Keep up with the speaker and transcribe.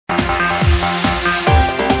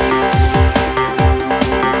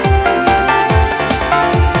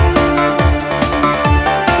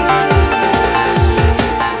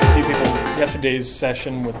yesterday's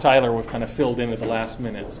session with Tyler, we've kind of filled in at the last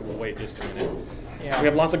minute, so we'll wait just a minute. Yeah. We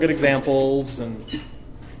have lots of good examples, and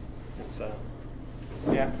it's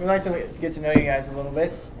yeah, we'd like to get to know you guys a little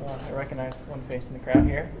bit. I recognize one face in the crowd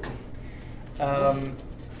here.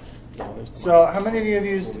 So how many of you have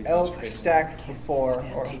used ELK stack before?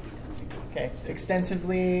 Okay,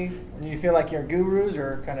 extensively? Do you feel like you're gurus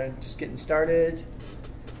or kind of just getting started?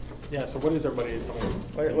 Yeah, so what is everybody's?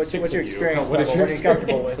 What's your experience what level? What are you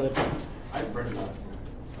comfortable with? I've heard about it.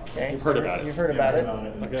 Okay, You've heard about it. You've heard about it.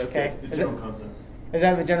 Okay. The general concept. Is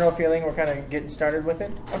that the general feeling? We're kind of getting started with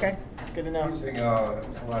it? Okay, good to know. I'm using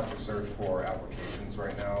Elasticsearch for applications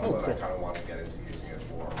right now, but cool. I kind of want to get into using it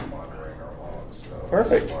for monitoring our logs. So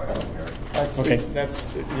Perfect. That's why I'm here.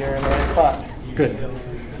 That's you're in the right spot. Good. What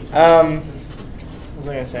was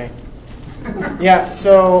I going to say? Yeah,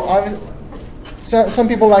 so some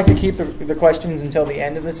people like to keep the questions until the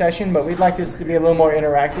end of the session, but we'd like this to be a little more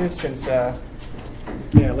interactive since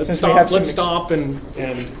Let's stop and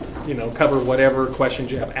cover whatever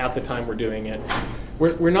questions you have at the time we're doing it.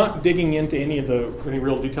 We're not digging into any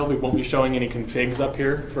real detail. We won't be showing any configs up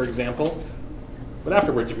here, for example. But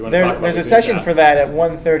afterwards, if you want to talk about it. There's a session for that at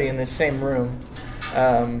 1:30 in this same room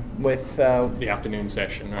with the afternoon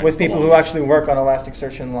session, right? With people who actually work on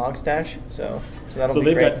Elasticsearch and Logstash. So that'll be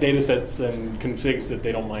they've great. got data sets and configs that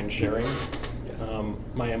they don't mind sharing.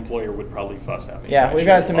 My employer would probably fuss at me. Yeah, we've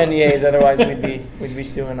got some NDAs. Otherwise, we'd be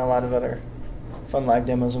doing a lot of other fun live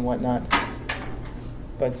demos and whatnot.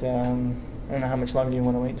 But I don't know how much longer you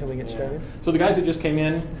want to wait until we get started. So the guys that just came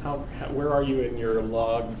in, where are you in your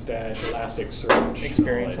Logstash, Elasticsearch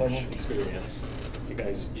experience level? Experience. You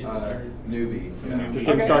guys, Newbie. Yeah. just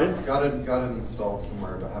getting started. Got it installed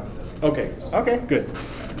somewhere, but haven't done it. Okay. Okay. Good.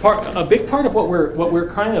 A big part of what we're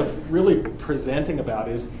kind of really presenting about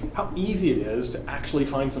is how easy it is to actually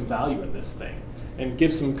find some value in this thing, and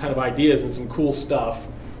give some kind of ideas and some cool stuff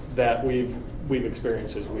that we've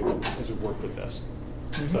experienced as we've worked with this.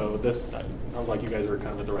 Mm-hmm. So this sounds like you guys are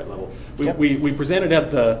kind of at the right level. We presented at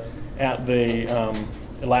the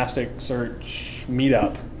Elasticsearch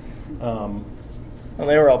meetup. Well,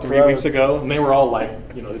 they were all 3 weeks ago, and they were all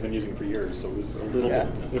like, they've been using it for years, so it was a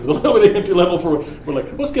little bit of entry level we're like,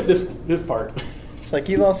 we'll skip this part. It's like,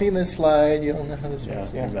 you've all seen this slide, you all know how this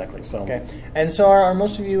works. Yeah, exactly. So okay, and so are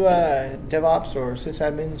most of you DevOps or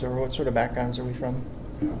sysadmins, or what sort of backgrounds are we from?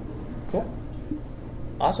 Cool,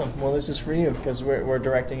 awesome. Well, this is for you because we're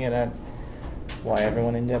directing it at why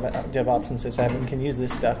everyone in DevOps and sysadmin can use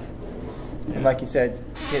this stuff, and like you said,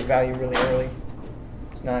 get value really early.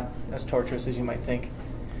 It's not as torturous as you might think.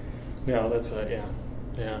 No, that's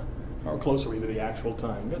yeah. How close are we to the actual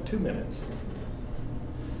time? We've got 2 minutes.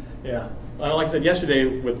 Yeah. Like I said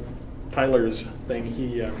yesterday with Tyler's thing,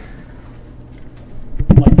 he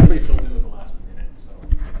really filled in with the last minute. So,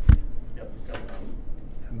 yep, he's got it on.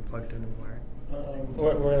 Haven't plugged in a wire.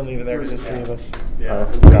 We're going to leave it there because there's 3 of us. Yeah.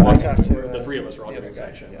 The 3 of us are on different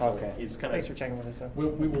sections. So okay. He's kind of. Thanks for checking with us, though.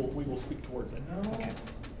 We will speak towards it. Okay.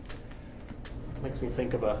 Makes me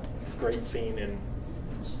think of a great scene in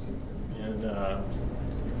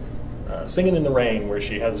Singing in the Rain, where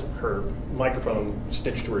she has her microphone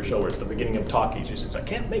stitched to her shoulder. It's the beginning of talkie. She says, "I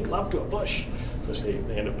can't make love to a bush." So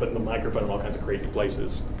they end up putting the microphone in all kinds of crazy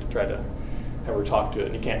places to try to have her talk to it,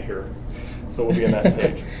 and you can't hear her. So we'll be in that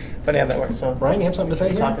stage. Funny how that works. So, Brian, you have something to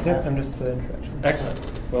say here? I'm just the introduction. Excellent.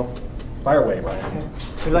 Well, fire away, Brian. Okay.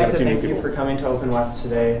 We'd like to thank you for coming to Openwest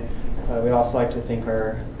today. We'd also like to thank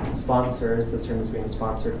our sponsors. This room is being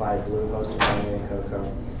sponsored by Bluehost and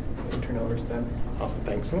Panike. And turn over to them. Awesome,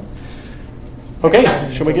 thanks. Okay,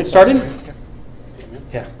 shall we get started?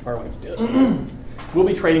 Yeah, far away. We'll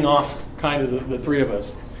be trading off kind of the 3 of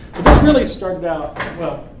us. So this really started out,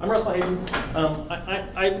 well, I'm Russel Hayden.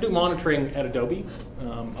 I do monitoring at Adobe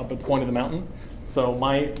up at the point of the mountain. So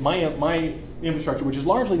my infrastructure, which is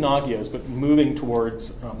largely Nagios, but moving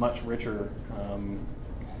towards much richer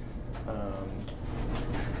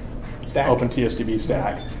stack. OpenTSDB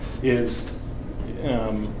stack, is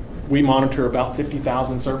we monitor about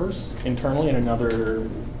 50,000 servers internally and another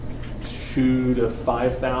 2,000 to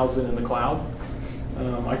 5,000 in the cloud.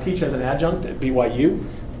 I teach as an adjunct at BYU,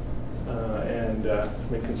 and I've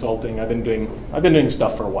been consulting. I've been doing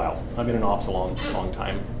stuff for a while. I've been in ops a long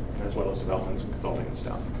time, as well as development and consulting and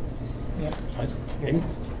stuff. Yeah. Nice. Hayden?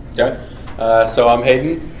 Okay. So I'm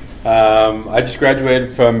Hayden. I just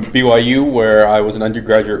graduated from BYU, where I was an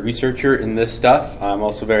undergraduate researcher in this stuff. I'm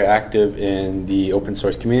also very active in the open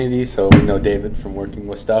source community, so we know David from working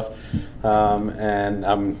with stuff. And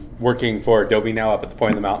I'm working for Adobe now up at the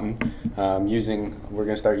point of the mountain. we're going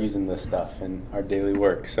to start using this stuff in our daily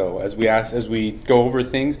work. So as we go over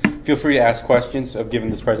things, feel free to ask questions. I've given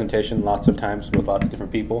this presentation lots of times with lots of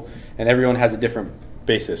different people, and everyone has a different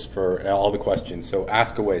basis for all the questions. So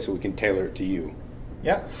ask away so we can tailor it to you.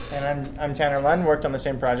 Yeah, and I'm Tanner Lund, worked on the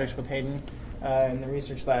same projects with Hayden in the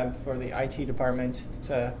research lab for the IT department. It's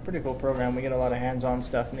a pretty cool program. We get a lot of hands-on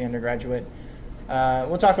stuff in the undergraduate.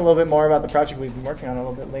 We'll talk a little bit more about the project we've been working on a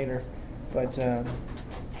little bit later. But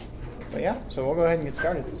yeah, so we'll go ahead and get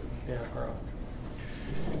started. Yeah, all right.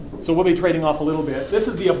 So we'll be trading off a little bit. This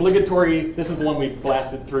is the obligatory, this is the one we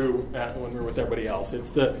blasted through when we were with everybody else. It's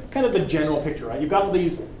the kind of the general picture, right? You've got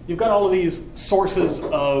all of these sources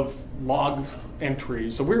of log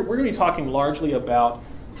entries. So we're going to be talking largely about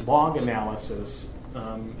log analysis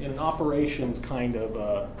in an operations kind of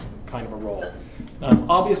a role.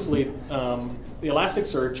 Obviously, the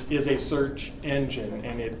Elasticsearch is a search engine,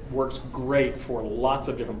 and it works great for lots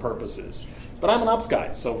of different purposes. But I'm an ops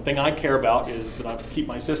guy, so the thing I care about is that I keep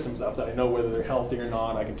my systems up, that I know whether they're healthy or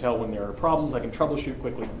not, I can tell when there are problems, I can troubleshoot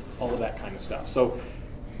quickly, all of that kind of stuff. So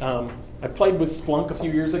I played with Splunk a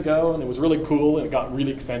few years ago, and it was really cool, and it got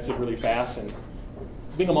really expensive really fast. And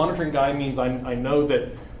being a monitoring guy means I know that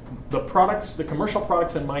the commercial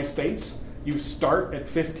products in my space, you start at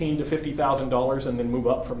 $15,000 to $50,000 and then move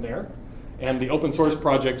up from there. And the open source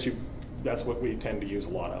projects, that's what we tend to use a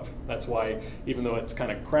lot of. That's why, even though it's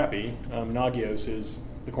kind of crappy, Nagios is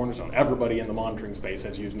the cornerstone. Everybody in the monitoring space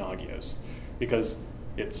has used Nagios because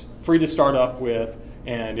it's free to start up with,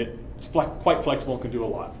 and it's quite flexible and can do a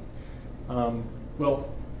lot. Well,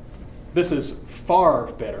 this is far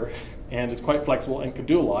better, and it's quite flexible and can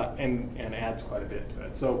do a lot, and adds quite a bit to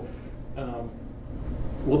it. So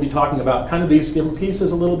we'll be talking about kind of these different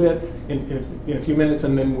pieces a little bit in a few minutes,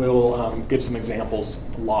 and then we'll give some examples,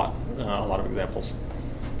 a lot of examples.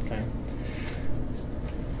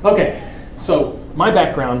 Okay, so my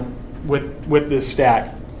background with this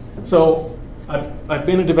stack. So I've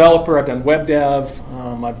been a developer. I've done web dev.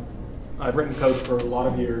 I've written code for a lot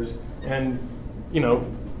of years, and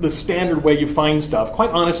the standard way you find stuff,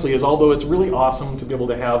 quite honestly, is although it's really awesome to be able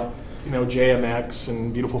to have JMX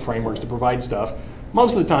and beautiful frameworks to provide stuff,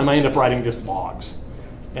 most of the time I end up writing just logs.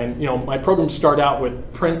 And my programs start out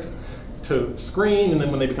with print to screen, and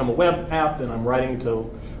then when they become a web app, then I'm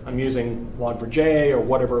using Log4j or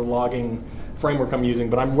whatever logging framework I'm using,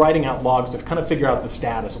 but I'm writing out logs to kind of figure out the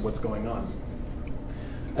status of what's going on.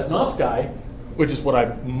 As an ops guy, which is what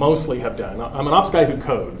I mostly have done, I'm an ops guy who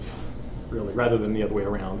codes, really, rather than the other way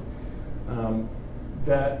around.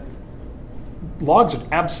 That logs are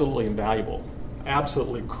absolutely invaluable,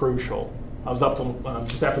 absolutely crucial. I was up till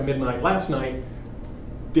just after midnight last night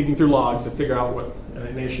digging through logs to figure out what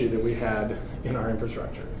an issue that we had in our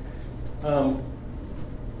infrastructure.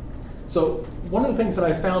 So one of the things that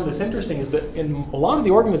I found that's interesting is that in a lot of the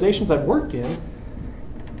organizations I've worked in,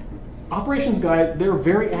 operations guys, they're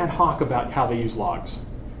very ad hoc about how they use logs.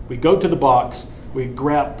 We go to the box, we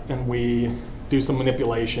grep, and we do some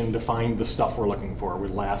manipulation to find the stuff we're looking for. We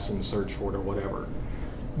last and search for it or whatever.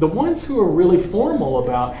 The ones who are really formal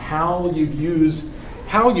about how you use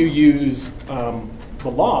the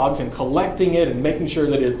logs and collecting it and making sure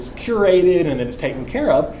that it's curated and that it's taken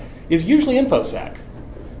care of is usually InfoSec.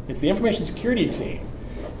 It's the information security team.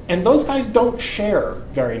 And those guys don't share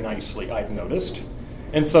very nicely, I've noticed.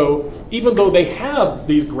 And so even though they have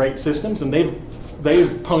these great systems and they've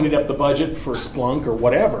ponied up the budget for Splunk or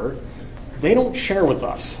whatever, they don't share with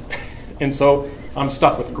us. And so I'm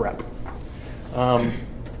stuck with grep.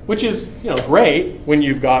 Which is great when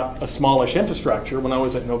you've got a smallish infrastructure. When I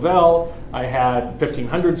was at Novell, I had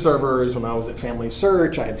 1,500 servers. When I was at Family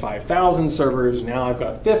Search, I had 5,000 servers. Now I've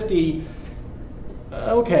got 50.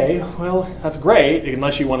 Okay, well, that's great,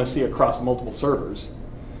 unless you want to see across multiple servers.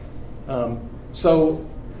 So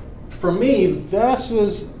for me, that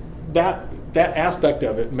aspect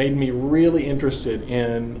of it made me really interested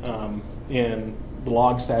in the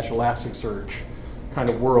Logstash Elasticsearch kind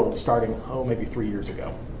of world starting, maybe 3 years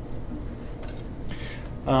ago.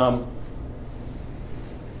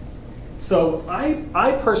 So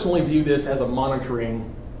I personally view this as a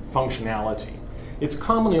monitoring functionality. It's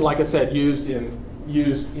commonly, like I said, used in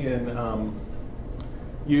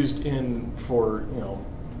for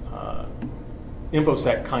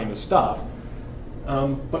InfoSec kind of stuff.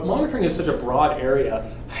 But monitoring is such a broad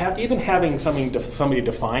area. Even having somebody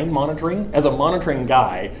define monitoring, as a monitoring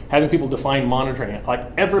guy, having people define monitoring, like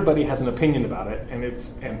everybody has an opinion about it, and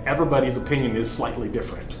everybody's opinion is slightly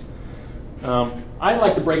different. I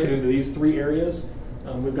like to break it into these three areas.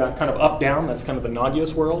 We've got kind of up-down, that's kind of the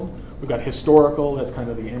Nagios world. We've got historical, that's kind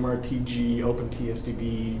of the MRTG,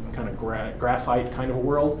 OpenTSDB, kind of graphite kind of a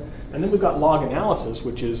world. And then we've got log analysis,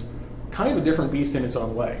 which is kind of a different beast in its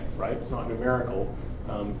own way, right? It's not numerical.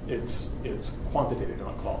 It's quantitative,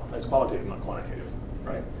 not it's qualitative, not quantitative,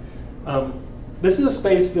 right? This is a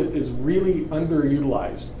space that is really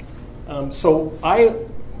underutilized. So I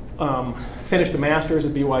finished a master's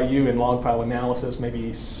at BYU in log file analysis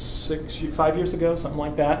maybe 5 years ago, something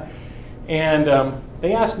like that. And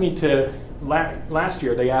they asked me to, last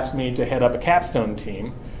year, they asked me to head up a capstone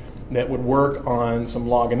team that would work on some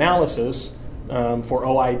log analysis for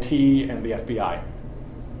OIT and the FBI.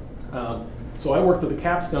 So I worked with the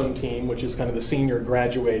capstone team, which is kind of the senior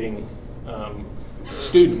graduating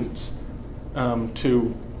students,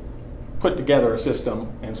 to put together a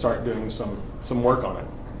system and start doing some work on it.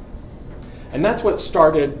 And that's what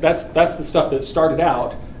started, that's the stuff that started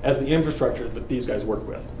out as the infrastructure that these guys work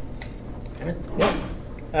with.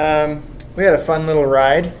 Yeah. We had a fun little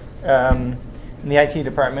ride in the IT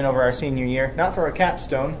department over our senior year, not for a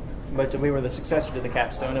capstone, but we were the successor to the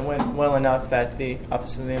capstone. It went well enough that the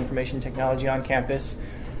Office of the Information Technology on campus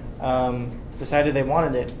decided they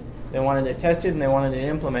wanted it. They wanted it tested and they wanted it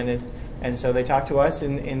implemented. And so they talked to us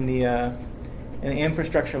in the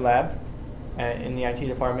infrastructure lab in the IT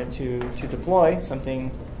department to deploy something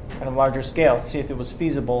at a larger scale, see if it was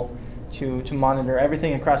feasible to monitor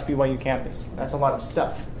everything across BYU campus. That's a lot of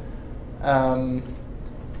stuff.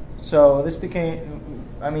 So this became,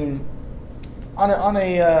 I mean, on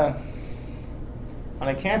a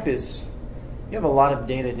campus, you have a lot of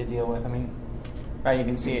data to deal with. I mean, right, you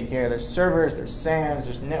can see it here. There's servers, there's SANs,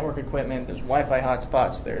 there's network equipment, there's Wi-Fi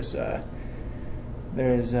hotspots, there's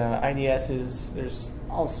IDSs, there's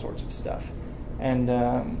all sorts of stuff. And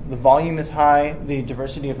the volume is high. The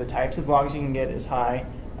diversity of the types of logs you can get is high.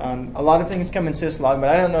 A lot of things come in syslog, but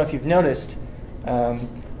I don't know if you've noticed,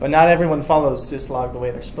 but not everyone follows syslog the way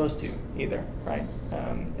they're supposed to either, right?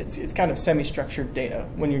 It's kind of semi-structured data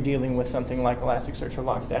when you're dealing with something like Elasticsearch or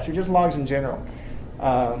Logstash, or just logs in general.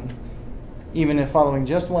 Even if following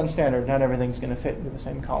just one standard, not everything's going to fit into the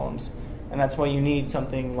same columns. And that's why you need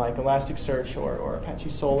something like Elasticsearch or Apache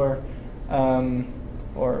Solr,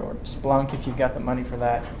 or Splunk if you've got the money for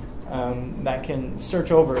that, that can search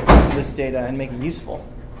over this data and make it useful.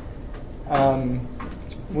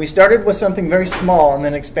 We started with something very small and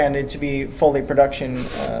then expanded to be fully production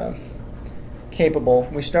capable.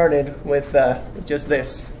 We started with just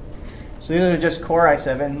this. So these are just Core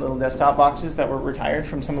i7 little desktop boxes that were retired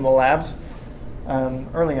from some of the labs,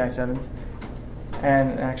 early i7s.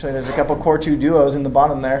 And actually there's a couple Core 2 Duos in the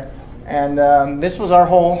bottom there. And this was our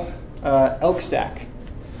whole ELK stack.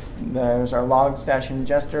 There's our Logstash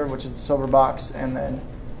ingester, which is the silver box, and then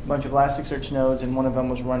a bunch of Elasticsearch nodes, and one of them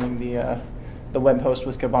was running the web host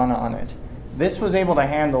with Kibana on it. This was able to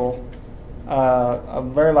handle a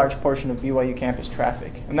very large portion of BYU campus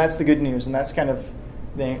traffic, and that's the good news, and that's kind of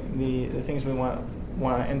the things we want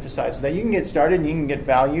to emphasize, so that you can get started and you can get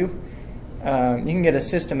value. You can get a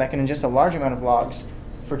system that can ingest a large amount of logs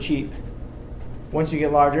for cheap. Once you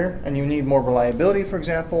get larger and you need more reliability, for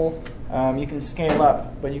example, you can scale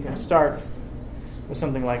up, but you can start with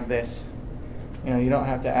something like this. You know, you don't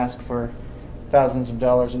have to ask for thousands of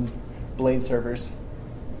dollars in blade servers.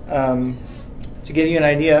 To give you an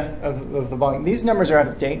idea of the volume, these numbers are out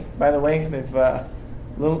of date, by the way. They've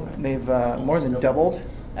more than doubled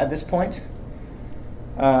at this point.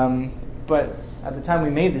 But at the time we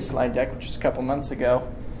made this slide deck, which was a couple months ago,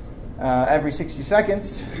 every 60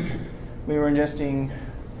 seconds, we were ingesting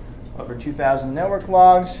over 2,000 network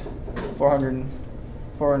logs,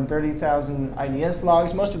 430,000 IDS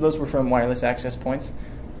logs. Most of those were from wireless access points.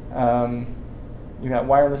 You got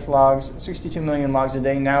wireless logs, 62 million logs a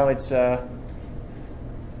day. Now it's it's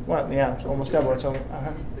almost double. It's over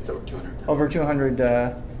 200. Over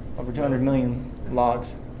 200 million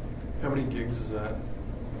logs. How many gigs is that?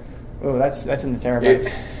 Oh, that's in the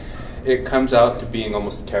terabytes. It comes out to being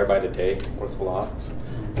almost a terabyte a day worth of logs.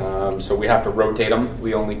 So we have to rotate them.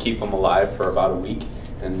 We only keep them alive for about a week,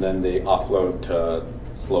 and then they offload to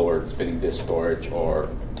slower spinning disk storage or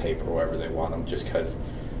tape or wherever they want them, just because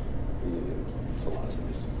it's a lot of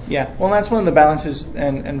space. Yeah, well, that's one of the balances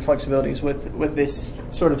and flexibilities with this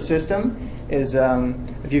sort of system is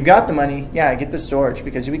if you've got the money, yeah, get the storage,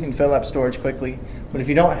 because we can fill up storage quickly. But if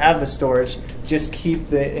you don't have the storage, just keep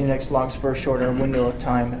the index logs for a shorter window of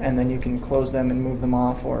time, and then you can close them and move them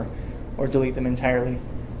off or delete them entirely.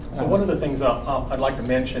 So one of the things I'd like to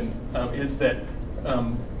mention is that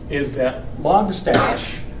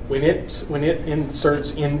Logstash, when it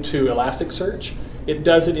inserts into Elasticsearch, it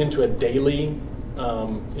does it into a daily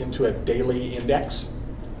into a daily index,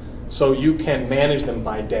 so you can manage them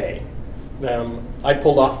by day. I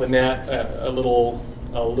pulled off the net a little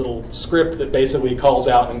script that basically calls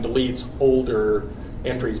out and deletes older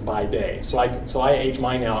entries by day. So I age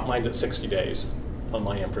mine out. Mine's at 60 days on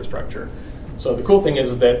my infrastructure. So the cool thing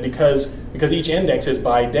is that because each index is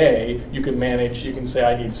by day, you can manage. You can say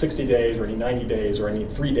I need 60 days, or I need 90 days, or I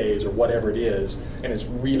need 3 days, or whatever it is, and it's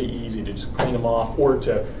really easy to just clean them off. Or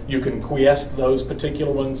you can quiesce those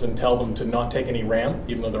particular ones and tell them to not take any RAM,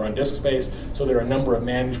 even though they're on disk space. So there are a number of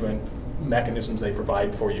management mechanisms they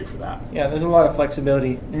provide for you for that. Yeah, there's a lot of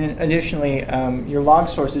flexibility. And additionally, your log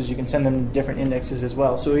sources, you can send them different indexes as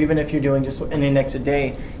well. So even if you're doing just an index a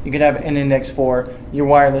day, you could have an index for your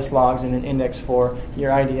wireless logs and an index for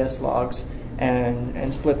your IDS logs,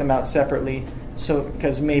 and split them out separately. So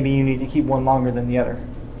because maybe you need to keep one longer than the other.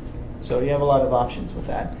 So you have a lot of options with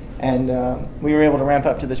that. And we were able to ramp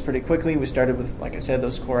up to this pretty quickly. We started with, like I said,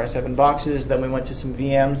 those Core i7 boxes. Then we went to some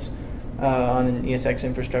VMs. On an ESX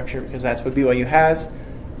infrastructure, because that's what BYU has. Do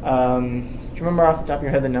you remember off the top of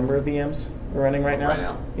your head the number of VMs we're running right now? Right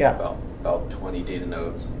now? Yeah. About 20 data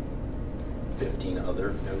nodes, 15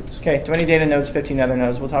 other nodes. Okay, 20 data nodes, 15 other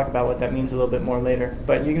nodes. We'll talk about what that means a little bit more later.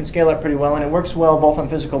 But you can scale up pretty well, and it works well both on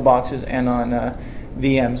physical boxes and on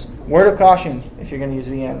VMs. Word of caution if you're going to use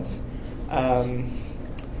VMs.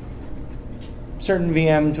 Certain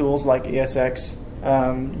VM tools like ESX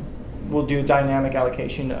will do dynamic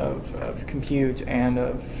allocation of compute and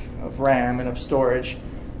of RAM and of storage.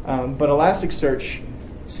 But Elasticsearch,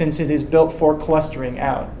 since it is built for clustering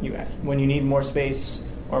out, when you need more space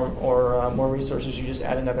or more resources, you just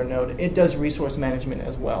add another node. It does resource management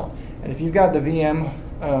as well. And if you've got the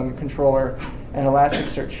VM controller and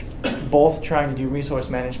Elasticsearch both trying to do resource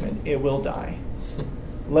management, it will die.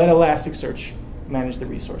 Let Elasticsearch manage the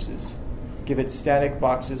resources. Give it static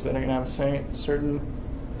boxes that are going to have a certain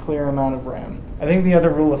clear amount of RAM. I think the other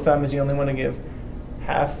rule of thumb is you only want to give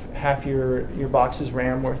half your box's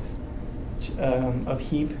RAM worth of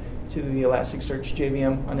heap to the Elasticsearch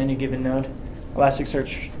JVM on any given node.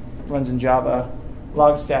 Elasticsearch runs in Java.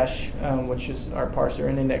 Logstash, which is our parser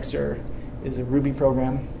and indexer, is a Ruby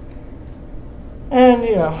program. And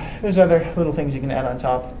there's other little things you can add on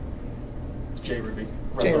top. It's JRuby.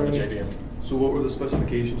 Runs on the JVM. So what were the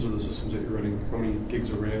specifications of the systems that you're running? How many gigs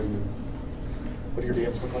of RAM? What do your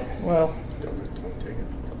VMs look like? Well,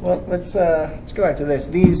 let's go back to this.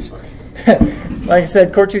 These, like I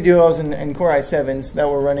said, Core 2 Duos and Core i7s that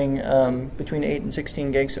were running between 8 and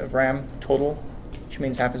 16 gigs of RAM total, which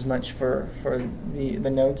means half as much for the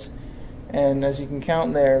nodes. And as you can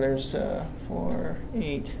count there's 4,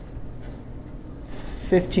 8,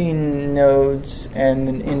 15 nodes and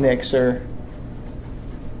an indexer.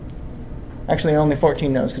 Actually, only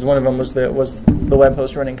 14 nodes, because one of them was the web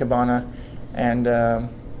host running Kibana, and I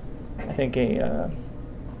think a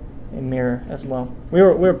mirror as well.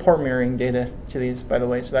 We're port mirroring data to these, by the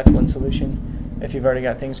way, so that's one solution. If you've already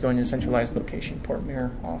got things going in a centralized location, port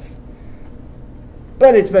mirror off.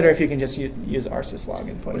 But it's better if you can just use rsyslog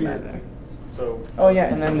and put that there. So. Oh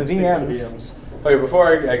yeah, and then the VMs. Okay, before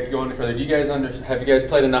I go any further, have you guys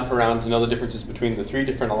played enough around to know the differences between the 3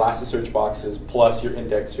 different Elasticsearch boxes plus your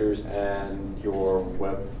indexers and your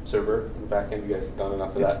web server in the back end? You guys done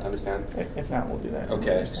enough of that to understand? If not, we'll do that.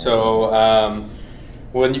 Okay, so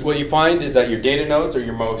what you find is that your data nodes are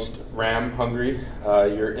your most RAM hungry.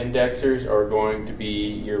 Your indexers are going to be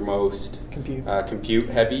your most compute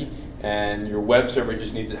heavy, and your web server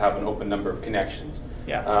just needs to have an open number of connections.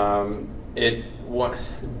 Yeah.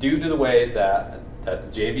 Due to the way that the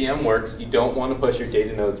JVM works, you don't want to push your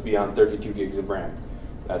data nodes beyond 32 gigs of RAM.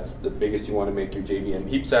 That's the biggest you want to make your JVM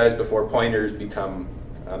heap size before pointers become,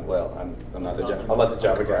 I'm not the Java. I'll let the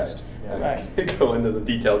Java guys go into the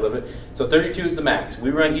details of it. So 32 is the max. We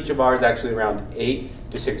run each of ours actually around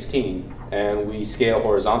 8 to 16, and we scale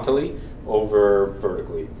horizontally over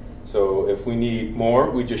vertically. So if we need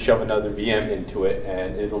more, we just shove another VM into it,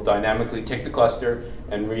 and it'll dynamically take the cluster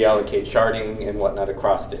and reallocate sharding and whatnot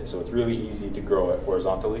across it. So it's really easy to grow it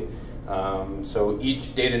horizontally. So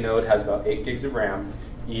each data node has about 8 gigs of RAM.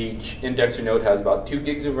 Each indexer node has about 2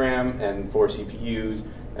 gigs of RAM and 4 CPUs,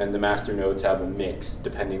 and the master nodes have a mix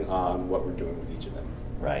depending on what we're doing with each of them.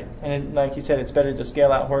 Right, and like you said, it's better to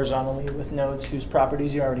scale out horizontally with nodes whose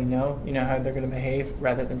properties you already know. You know how they're going to behave,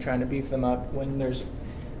 rather than trying to beef them up when there's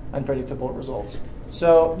unpredictable results.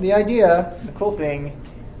 So the cool thing,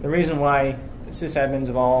 the reason why sysadmins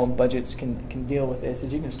of all budgets can deal with this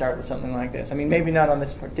is you can start with something like this. I mean, maybe not on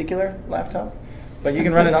this particular laptop, but you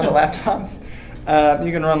can run it on the laptop.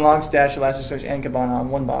 You can run Logstash, Elasticsearch, and Kibana on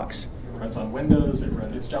one box. It runs on Windows.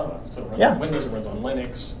 It's Java, so it runs on Windows. It runs on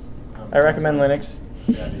Linux. I recommend Linux.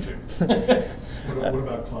 Yeah, me too. What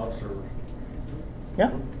about cloud servers?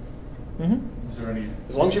 Yeah. Mm-hmm. Is there any?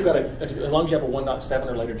 As long as you have a 1.7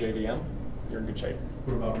 or later JVM, you're in good shape.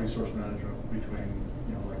 What about resource management between,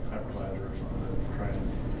 like hypervisor or something? Trying.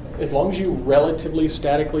 As long as you relatively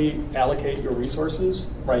statically allocate your resources,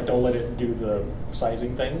 right? Don't let it do the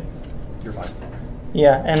sizing thing. You're fine.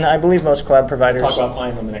 Yeah, and I believe most cloud providers Talk about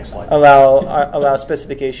mine on the next slide. allow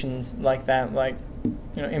specifications like that, like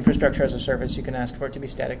infrastructure as a service. You can ask for it to be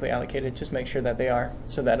statically allocated. Just make sure that they are,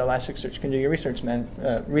 so that Elasticsearch can do your resource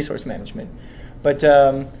management. But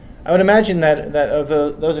I would imagine that of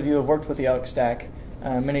those of you who have worked with the ELK stack,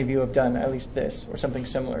 many of you have done at least this or something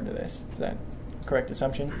similar to this. Is that a correct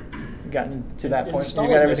assumption? You've gotten to that point. You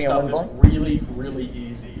got everything on one point. Is really, really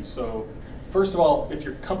easy. So, first of all, if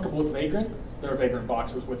you're comfortable with Vagrant, there are Vagrant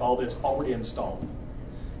boxes with all this already installed.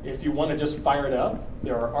 If you want to just fire it up,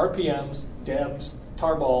 there are RPMs, debs,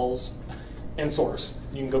 tarballs, and source.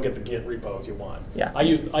 You can go get the Git repo if you want. Yeah. I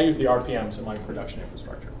use the RPMs in my production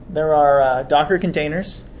infrastructure. There are Docker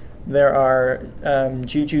containers. There are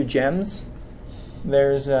Juju gems.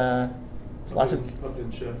 There's lots of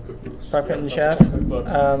Puppet Chef cookbooks. Puppet and Chef.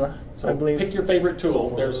 Cookbooks. So I believe. pick your favorite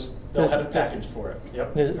tool. They'll have a Does- package for it.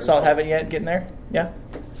 Yep. Does Salt have it yet? Getting there? Yeah.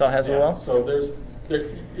 Salt has it well. So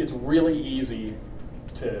it's really easy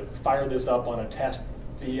to fire this up on a test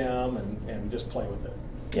VM and just play with it.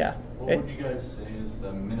 Yeah. What would you guys say is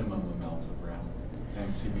the minimum amount of RAM and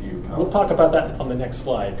CPU power? We'll talk about that on the next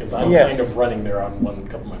slide because I'm Yes. kind of running there on one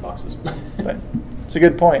couple of my boxes. But it's a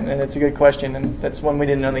good point, and it's a good question, and that's one we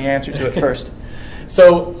didn't know the answer to at first.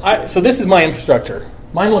 So this is my infrastructure.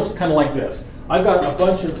 Mine looks kind of like this. I've got a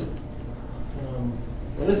bunch of.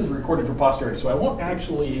 Well, this is recorded for posterity, so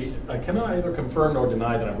I cannot either confirm nor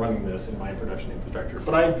deny that I'm running this in my production infrastructure.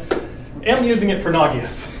 But I am using it for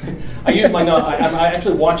Nagios. I'm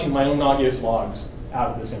actually watching my own Nagios logs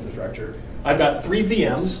out of this infrastructure. I've got 3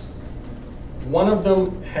 VMs. One of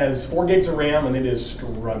them has 4 gigs of RAM, and it is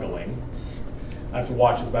struggling. I have to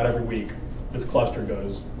watch this about every week. This cluster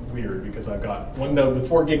goes weird because I've got one node with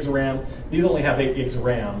 4 gigs of RAM. These only have 8 gigs of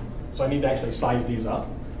RAM, so I need to actually size these up.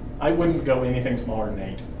 I wouldn't go anything smaller than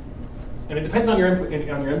 8. And it depends on your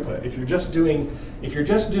input. If you're just doing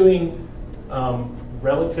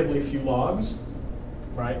relatively few logs,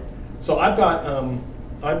 right? So I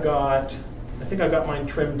think I've got mine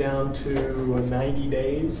trimmed down to 90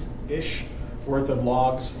 days ish worth of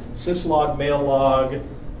logs. syslog, mail log,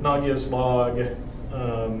 Nagios log,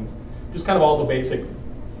 just kind of all the basic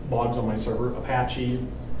logs on my server. Apache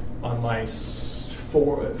on my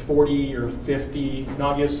 40 or 50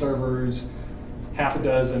 Nagios servers, half a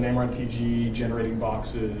dozen MRTG generating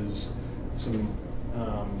boxes, some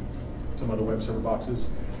other web server boxes.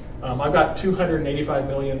 I've got 285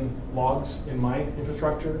 million logs in my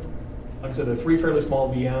infrastructure. Like I said, they're 3 fairly small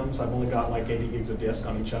VMs. I've only got like 80 gigs of disk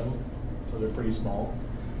on each of them, so they're pretty small.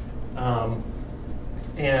 I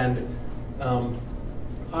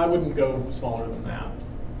wouldn't go smaller than that.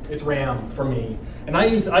 It's RAM for me, and I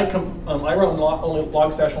run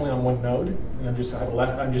Logstash only on one node, and I'm just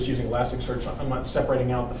using Elasticsearch. I'm not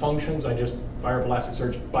separating out the functions. I just fire up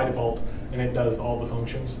Elasticsearch by default, and it does all the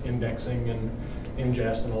functions, indexing and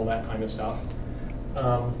ingest and all that kind of stuff.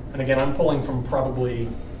 And again, I'm pulling from probably,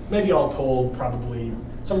 maybe all told, probably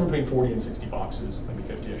somewhere between 40 and 60 boxes, maybe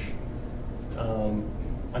 50-ish.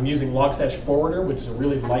 I'm using Logstash Forwarder, which is a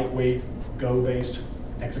really lightweight Go-based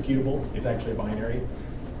executable. It's actually a binary,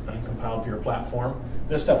 compiled for your platform.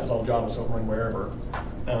 This stuff is all Java, so it'll run wherever.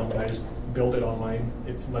 But I just built it on mine.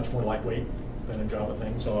 It's much more lightweight than a Java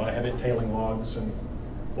thing, so I have it tailing logs and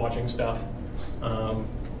watching stuff.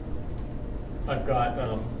 I've got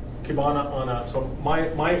Kibana on so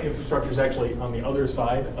my infrastructure is actually on the other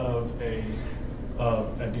side of a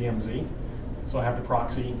DMZ, so I have to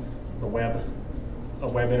proxy a web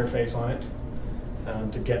interface on it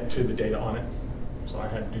to get to the data on it. So I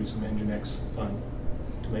had to do some Nginx fun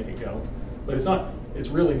to make it go, but it's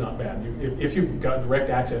really not bad. If you've got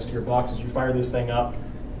direct access to your boxes, you fire this thing up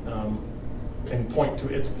and point to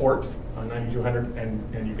its port on 9200,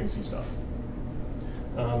 and you can see stuff.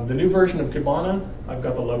 The new version of Kibana, I've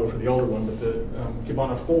got the logo for the older one, but the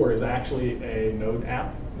Kibana 4 is actually a Node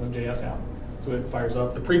app, Node.js app. So it fires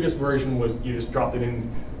up. The previous version was you just dropped it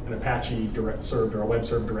in an Apache direct served or a web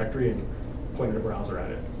served directory and pointed a browser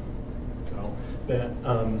at it. So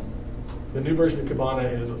the new version of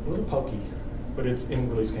Kibana is a little pokey, but it's in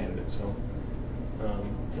release candidate. So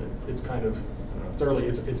it's kind of it's early.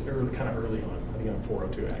 It's kind of early on. I think I'm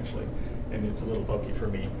 402 actually, and it's a little pokey for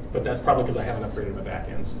me. But that's probably because I haven't upgraded my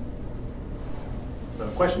backends. So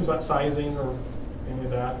questions about sizing or any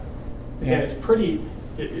of that? Again, it's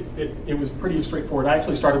it was pretty straightforward. I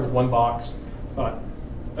actually started with one box, but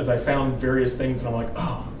as I found various things, and I'm like,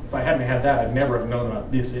 oh, if I hadn't had that, I'd never have known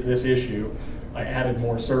about this issue. I added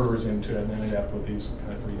more servers into it and ended up with these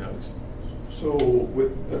kind of 3 nodes. So,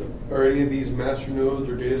 are any of these master nodes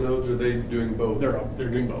or data nodes, are they doing both? They're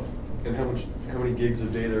doing both. And how many gigs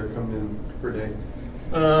of data are coming in per day?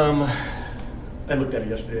 I looked at it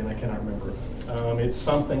yesterday and I cannot remember. It's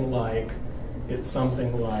something like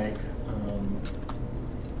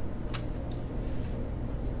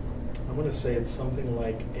I want to say it's something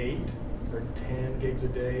like 8 or 10 gigs a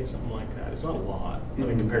day, something like that. It's not a lot, I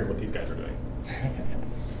mean, compared to what these guys are doing.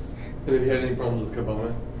 And have you had any problems with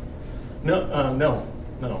Kibana? No.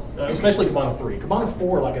 Especially Kibana 3. Kibana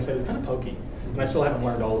 4, like I said, is kind of pokey, and I still haven't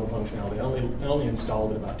learned all of the functionality. I only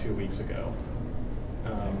installed it about 2 weeks ago,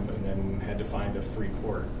 and then had to find a free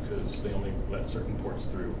port because they only let certain ports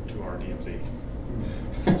through to our DMZ.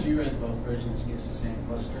 Did you run both versions against the same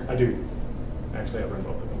cluster? I do. Actually, I run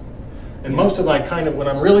both of them. And most of my when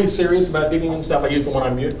I'm really serious about digging and stuff, I use the one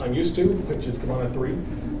I'm used to, which is Kibana 3.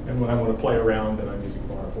 And when I want to play around, then I'm using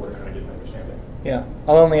Kibana 4 to kind of get to understand it. Yeah,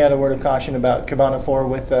 I'll only add a word of caution about Kibana 4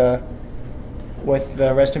 with the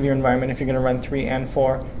rest of your environment. If you're going to run 3 and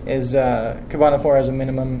 4, is Kibana 4 has a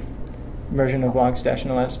minimum version of Logstash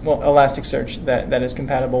and Elasticsearch that is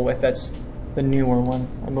compatible with. That's the newer one,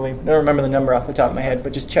 I believe. I don't remember the number off the top of my head,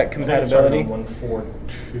 but just check compatibility.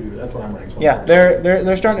 1.4.2. That's what I'm running. Yeah,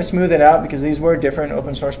 they're starting to smooth it out because these were different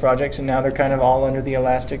open source projects, and now they're kind of all under the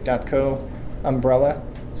Elastic.co umbrella.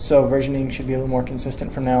 So versioning should be a little more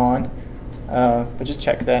consistent from now on. But just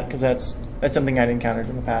check that because that's something I'd encountered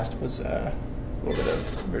in the past was a little bit of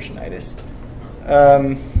versionitis.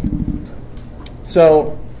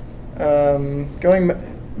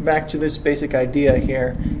 Going back to this basic idea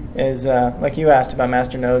here is like you asked about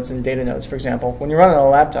master nodes and data nodes, for example. When you're running on a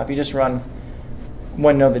laptop, you just run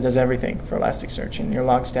one node that does everything for Elasticsearch, and your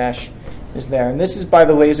Logstash is there. And this is, by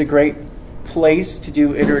the way, is a great place to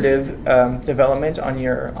do iterative development on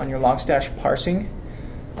your Logstash parsing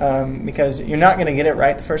because you're not going to get it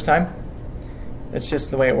right the first time. It's just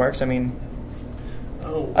the way it works. I mean,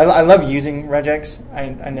 I love using regex.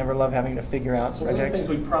 I never love having to figure out so regex. One of the things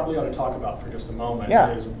we probably ought to talk about for just a moment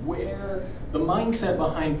is where the mindset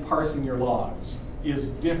behind parsing your logs is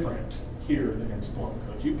different here than in Splunk.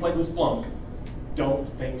 So if you played with Splunk,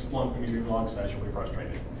 don't think Splunk when you're doing Logstash, you'll be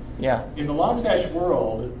frustrated. Yeah. In the Logstash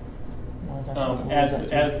world, as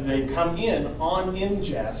they come in on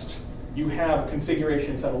ingest, you have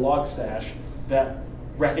configurations at a Logstash that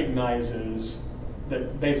recognizes,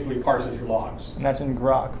 that basically parses your logs. And that's in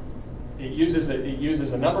Grok. It uses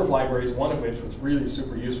a number of libraries, one of which was really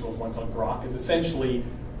super useful, is one called Grok. It's essentially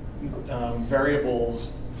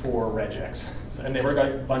variables for regex. And they've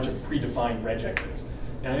already got a bunch of predefined regexes.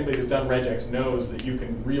 Now, anybody who's done regex knows that you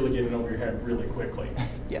can really get it over your head really quickly.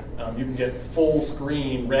 Yeah. You can get full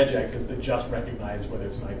screen regexes that just recognize whether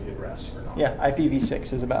it's an IP address or not. Yeah,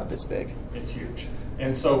 IPv6 is about this big. It's huge.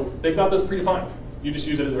 And so they've got this predefined. You just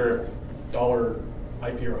use it as their dollar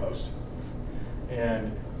IP or host.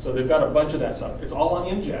 And so they've got a bunch of that stuff. It's all on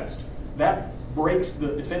ingest. That breaks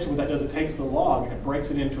essentially what that does, it takes the log and it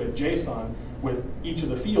breaks it into a JSON with each of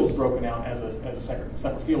the fields broken out as a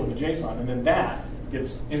separate field in the JSON. And then that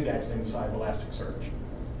gets indexed inside Elasticsearch.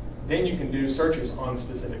 Then you can do searches on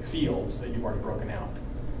specific fields that you've already broken out.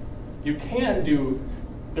 You can do,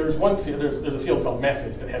 there's a field called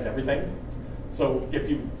message that has everything. So if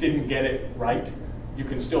you didn't get it right, you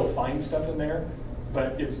can still find stuff in there,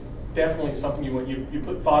 but it's definitely something you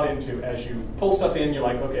put thought into as you pull stuff in. You're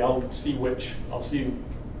like, okay, I'll see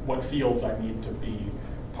what fields I need to be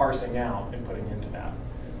parsing out and putting into that.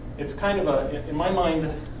 It's kind of in my mind,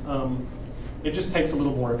 it just takes a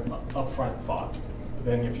little more upfront thought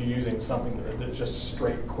than if you're using something that's just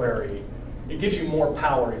straight query. It gives you more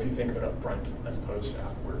power if you think of it up front as opposed to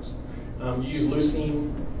afterwards. You use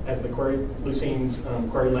Lucene as the Lucene's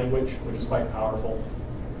query language, which is quite powerful.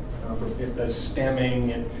 It does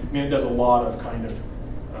stemming. It does a lot of kind of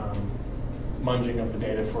munging of the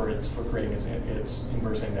data for creating its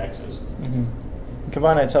inverse indexes. Mm-hmm.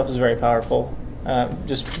 Kibana itself is very powerful,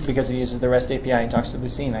 just because it uses the REST API and talks to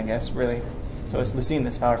Lucene, I guess, really. So it's Lucene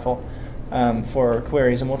that's powerful for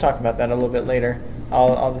queries, and we'll talk about that a little bit later.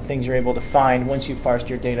 All the things you're able to find once you've parsed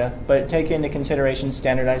your data. But take into consideration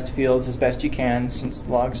standardized fields as best you can, since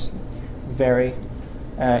logs vary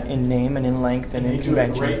in name and in length and in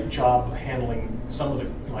convention. They do a great job of handling some of the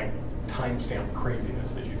timestamp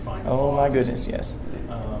craziness that you find. Oh my goodness, yes.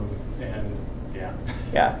 And yeah.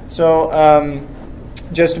 Yeah. So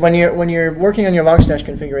just when you're working on your Logstash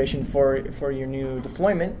configuration for your new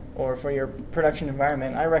deployment or for your production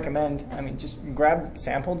environment, I recommend, just grab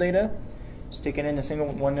sample data, stick it in a single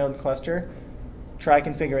one-node cluster, try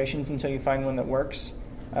configurations until you find one that works,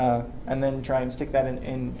 and then try and stick that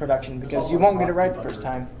in production, because you won't get it right the first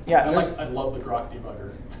time. Yeah, I love the Grok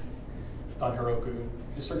debugger. It's on Heroku.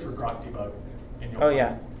 Just search for Grok debug, and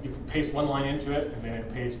you'll you can paste one line into it, and then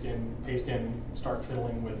paste in, start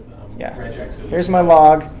fiddling with regexes. Here's my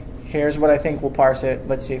log. Here's what I think will parse it.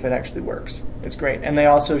 Let's see if it actually works. It's great. And they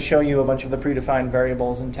also show you a bunch of the predefined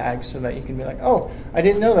variables and tags so that you can be like, oh, I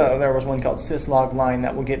didn't know that there was one called syslog line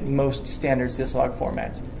that will get most standard syslog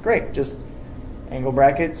formats. Great. Just angle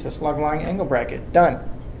bracket, syslog line, angle bracket. Done.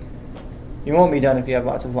 You won't be done if you have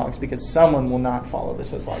lots of logs, because someone will not follow the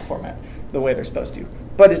syslog format the way they're supposed to.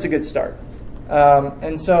 But it's a good start.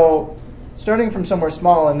 And so starting from somewhere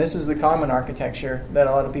small, and this is the common architecture that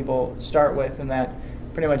a lot of people start with and that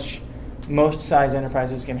pretty much most size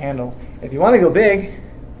enterprises can handle. If you want to go big,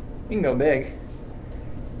 you can go big.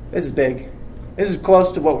 This is big. This is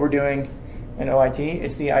close to what we're doing in OIT.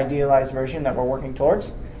 It's the idealized version that we're working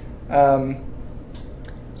towards.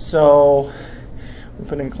 So we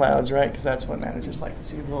put in clouds, right? Because that's what managers like to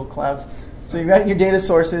see, little clouds. So you've got your data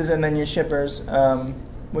sources and then your shippers,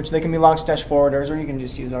 which they can be Logstash forwarders, or you can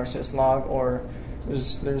just use our syslog, or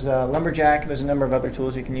there's a Lumberjack. There's a number of other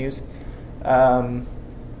tools you can use,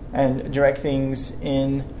 and direct things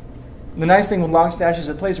in. The nice thing with Logstash is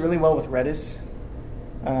it plays really well with Redis.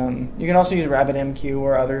 You can also use RabbitMQ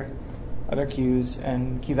or other queues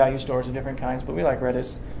and key value stores of different kinds, but we like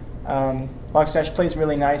Redis. Logstash plays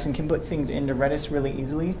really nice and can put things into Redis really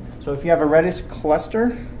easily. So if you have a Redis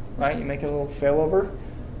cluster, right, you make a little failover.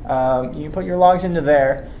 You put your logs into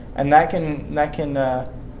there, and that can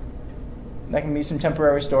be some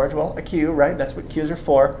temporary storage. Well, a queue, right? That's what queues are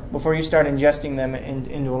for. Before you start ingesting them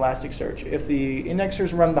into Elasticsearch, if the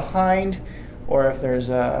indexers run behind, or if there's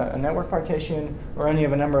a network partition, or any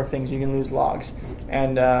of a number of things, you can lose logs.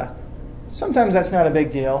 And sometimes that's not a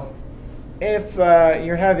big deal. If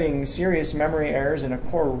you're having serious memory errors in a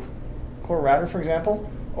core router, for example,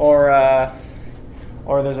 or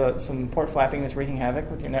there's some port flapping that's wreaking havoc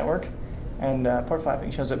with your network, and port flapping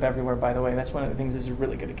shows up everywhere, by the way. That's one of the things this is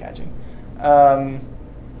really good at catching.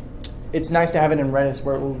 It's nice to have it in Redis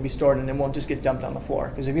where it will be stored and it won't just get dumped on the floor.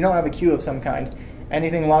 Because if you don't have a queue of some kind,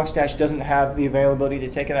 anything Logstash doesn't have the availability to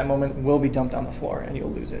take at that moment will be dumped on the floor, and you'll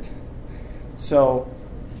lose it. So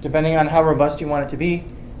depending on how robust you want it to be,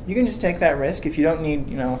 you can just take that risk. If you don't need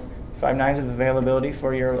 5 nines of availability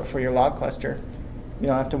for your log cluster, you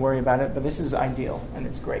don't have to worry about it. But this is ideal, and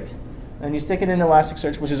it's great. And you stick it in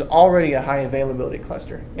Elasticsearch, which is already a high availability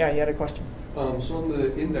cluster. Yeah, you had a question? So on the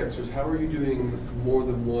indexers, how are you doing more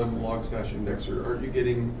than one Logstash indexer? Aren't you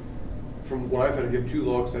getting, from what I've had to give 2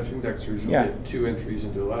 Logstash indexers, you'll get 2 entries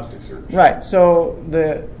into Elasticsearch? Right. So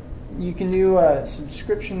you can do a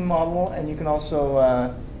subscription model, and you can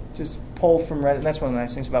also just pull from Redis. That's one of the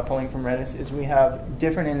nice things about pulling from Redis is we have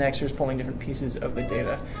different indexers pulling different pieces of the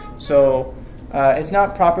data. So it's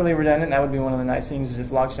not properly redundant. That would be one of the nice things is if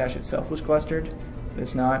Logstash itself was clustered, but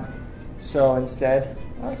it's not. So instead,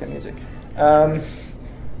 I like that music.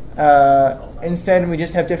 Instead, we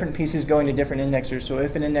just have different pieces going to different indexers. So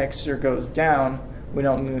if an indexer goes down, we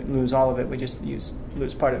don't lose all of it. We just lose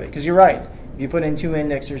part of it. Because you're right. If you put in 2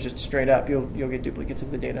 indexers just straight up, you'll get duplicates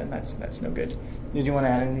of the data, and that's no good. Did you want to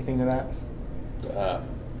add anything to that?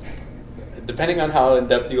 Depending on how in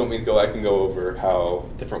depth you want me to go, I can go over how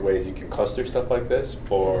different ways you can cluster stuff like this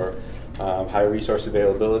for high resource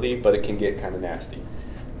availability, but it can get kind of nasty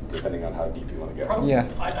depending on how deep you want to go. Probably, yeah.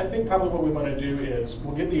 I think probably what we want to do is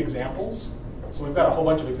we'll get the examples. So we've got a whole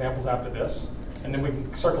bunch of examples after this, and then we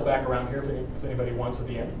can circle back around here if anybody wants at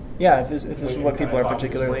the end. Yeah, if this is what people are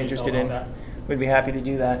particularly interested in, we'd be happy to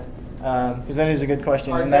do that. Because that is a good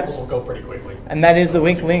question. Our examples will go pretty quickly. And that is the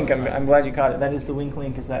wink link. I'm glad you caught it. That is the wink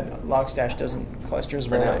link, is that Logstash doesn't cluster as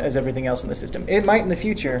well as everything else in the system. It might in the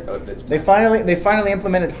future. They finally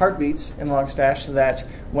implemented heartbeats in Logstash so that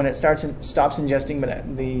when it stops ingesting,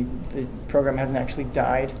 but the program hasn't actually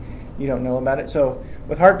died, you don't know about it. So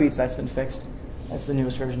with heartbeats, that's been fixed. That's the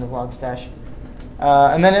newest version of Logstash.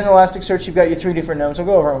 And then in Elasticsearch, you've got your 3 different nodes. I'll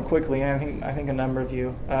go over them quickly. I think a number of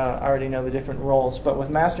you already know the different roles. But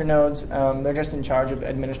with master nodes, they're just in charge of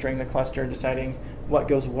administering the cluster, deciding what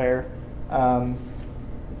goes where. You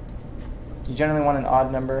generally want an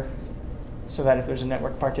odd number so that if there's a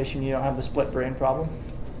network partition, you don't have the split brain problem.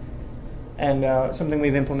 And something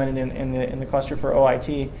we've implemented in the cluster for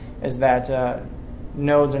OIT is that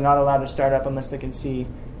nodes are not allowed to start up unless they can see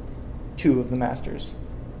 2 of the masters.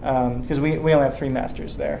 Because we only have 3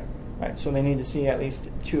 masters there. right? So they need to see at least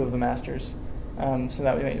 2 of the masters, so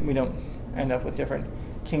that we don't end up with different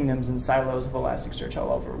kingdoms and silos of Elasticsearch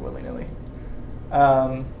all over willy-nilly.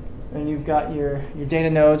 And you've got your data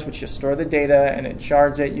nodes, which just store the data, and it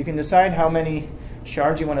shards it. You can decide how many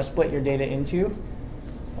shards you want to split your data into.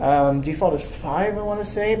 Default is 5, I want to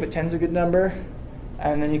say, but 10's a good number.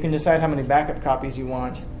 And then you can decide how many backup copies you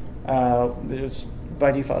want.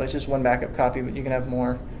 By default, it's just 1 backup copy, but you can have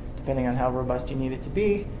more depending on how robust you need it to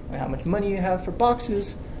be and how much money you have for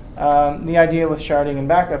boxes. The idea with sharding and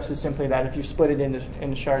backups is simply that if you split it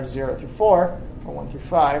into shards 0 through 4, or 1 through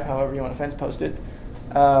 5, however you want to fence post it,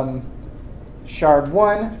 shard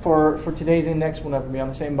 1 for today's index will never be on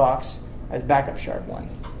the same box as backup shard 1,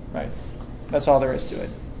 right? That's all there is to it.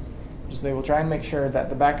 Just they will try and make sure that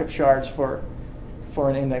the backup shards for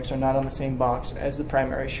an index are not on the same box as the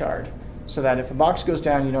primary shard, so that if a box goes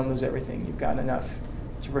down, you don't lose everything. You've got enough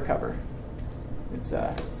to recover. It's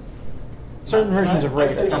certain versions of RAID.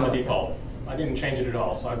 I'm sitting on the default. I didn't change it at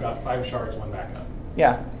all, so I've got 5 shards, 1 backup.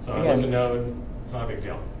 Yeah. So I lose a node, not a big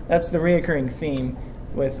deal. That's the reoccurring theme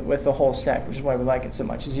with the whole stack, which is why we like it so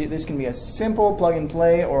much. This can be as simple plug and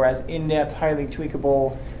play or as in-depth, highly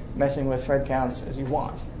tweakable, messing with thread counts as you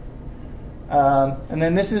want. And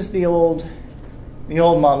then this is the old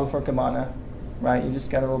model for Kibana, right? You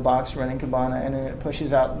just got a little box running Kibana, and it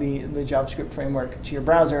pushes out the JavaScript framework to your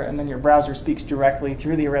browser, and then your browser speaks directly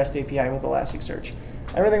through the REST API with Elasticsearch.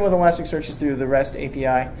 Everything with Elasticsearch is through the REST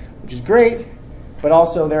API, which is great, but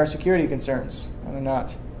also there are security concerns, and they're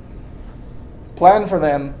not. Plan for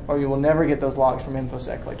them, or you will never get those logs from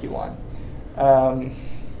InfoSec like you want.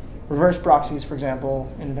 Reverse proxies, for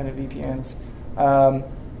example, independent VPNs.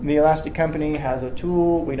 The Elastic company has a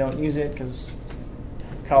tool. We don't use it because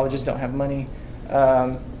colleges don't have money.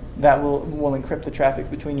 That will encrypt the traffic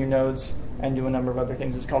between your nodes and do a number of other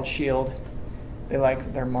things. It's called Shield. They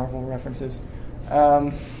like their Marvel references.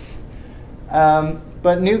 But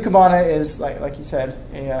new Kibana is, like you said,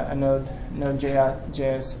 a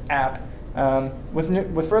Node.js app.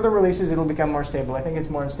 With further releases, it'll become more stable. I think it's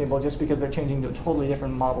more unstable just because they're changing to a totally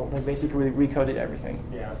different model. They basically recoded everything.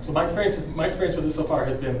 Yeah. So my experience with this so far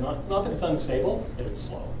has been not that it's unstable, but it's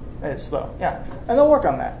slow. And it's slow, yeah. And they'll work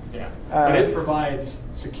on that. Yeah. But it provides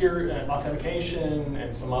secure authentication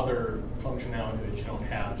and some other functionality that you don't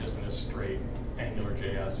have just in a straight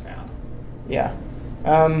AngularJS app. Yeah.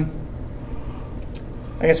 I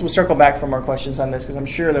guess we'll circle back for more questions on this because I'm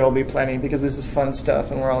sure there will be plenty because this is fun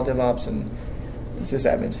stuff and we're all DevOps and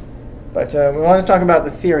sysadmins. But we want to talk about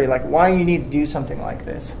the theory, like why you need to do something like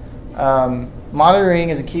this.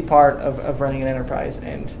 Monitoring is a key part of running an enterprise.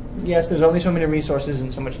 And yes, there's only so many resources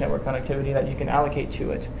and so much network connectivity that you can allocate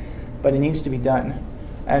to it, but it needs to be done.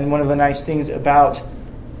 And one of the nice things about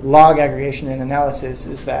log aggregation and analysis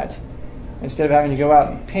is that instead of having to go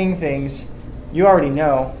out and ping things, you already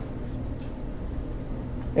know.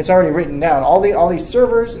 It's already written down. All these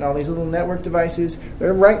servers and all these little network devices,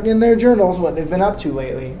 they're writing in their journals what they've been up to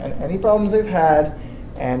lately and any problems they've had.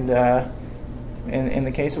 And in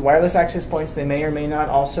the case of wireless access points, they may or may not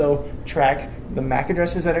also track the MAC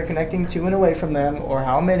addresses that are connecting to and away from them, or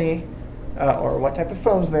how many, or what type of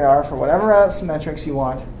phones they are, for whatever else metrics you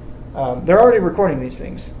want. They're already recording these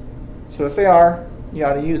things. So if they are, you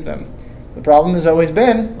ought to use them. The problem has always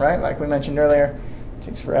been, right, like we mentioned earlier, it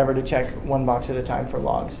takes forever to check one box at a time for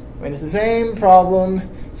logs. I mean, it's the same problem,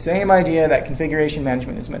 same idea that configuration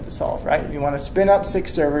management is meant to solve, right? You want to spin up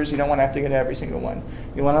 6 servers, you don't want to have to go to every single one.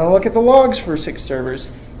 You want to look at the logs for 6 servers,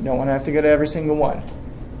 you don't want to have to go to every single one.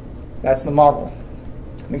 That's the model.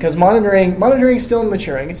 Because monitoring is still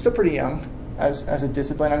maturing, it's still pretty young as a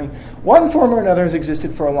discipline. I mean, one form or another has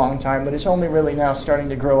existed for a long time, but it's only really now starting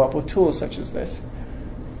to grow up with tools such as this.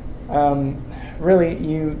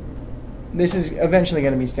 This is eventually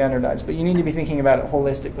going to be standardized, but you need to be thinking about it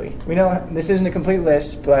holistically. We know this isn't a complete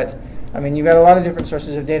list, but I mean, you've got a lot of different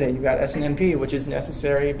sources of data. You've got SNMP, which is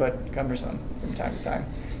necessary but cumbersome from time to time.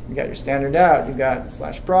 You've got your standard out, you've got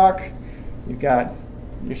 /proc, you've got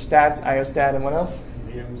your stats, IOStat, and what else?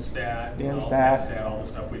 VMstat, all the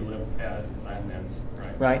stuff we live at as admins,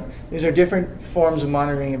 right? Right. These are different forms of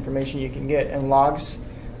monitoring information you can get, and logs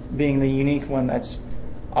being the unique one that's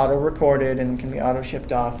auto-recorded and can be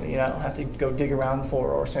auto-shipped off that you don't have to go dig around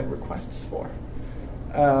for or send requests for.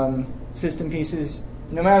 System pieces,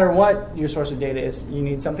 no matter what your source of data is, you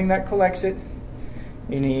need something that collects it,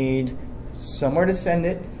 you need somewhere to send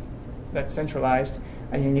it that's centralized,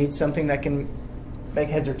 and you need something that can make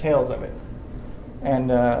heads or tails of it.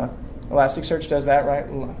 And Elasticsearch does that, right?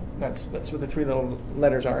 That's what the 3 little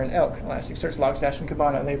letters are in ELK, Elasticsearch, Logstash, and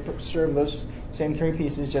Kibana. They serve those same 3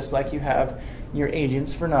 pieces just like you have your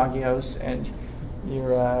agents for Nagios and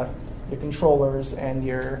your controllers and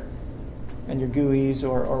your GUIs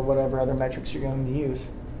or whatever other metrics you're going to use.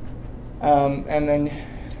 And then,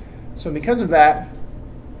 so because of that,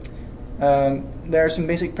 there are some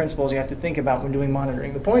basic principles you have to think about when doing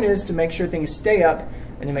monitoring. The point is to make sure things stay up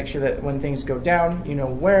and to make sure that when things go down, you know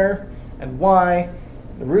where and why,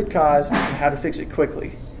 the root cause, and how to fix it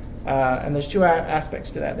quickly. And there's two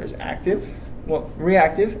aspects to that. There's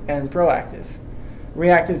reactive and proactive.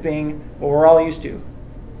 Reactive being what we're all used to,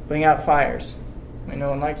 putting out fires. I mean,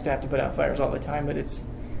 no one likes to have to put out fires all the time, but it's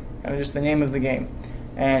kind of just the name of the game.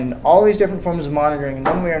 And all these different forms of monitoring in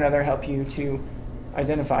one way or another help you to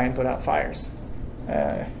identify and put out fires.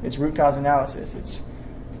 It's root cause analysis. It's,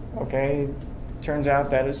 okay, turns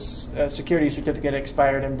out that a security certificate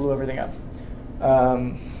expired and blew everything up.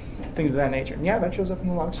 Things of that nature. And yeah, that shows up in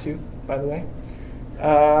the logs too, by the way.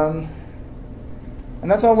 And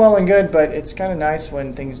that's all well and good, but it's kind of nice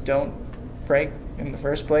when things don't break in the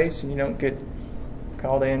first place and you don't get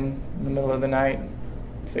called in the middle of the night,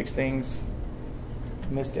 fix things,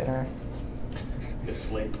 miss dinner. Miss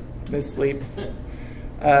sleep. Miss sleep.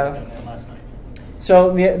 Last night.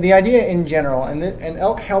 So the idea in general, and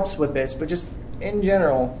ELK helps with this, but just in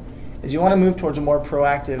general, is you want to move towards a more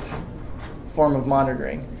proactive form of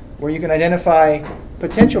monitoring, where you can identify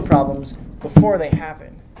potential problems before they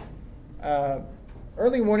happen.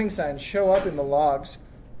 Early warning signs show up in the logs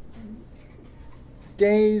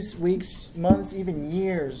days, weeks, months, even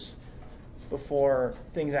years before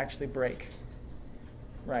things actually break.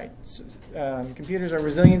 Right. Computers are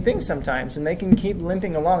resilient things sometimes, and they can keep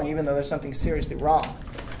limping along even though there's something seriously wrong.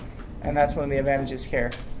 And that's one of the advantages here.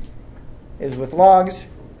 Is with logs,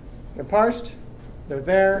 they're parsed, they're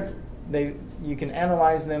there, you can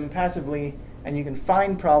analyze them passively, and you can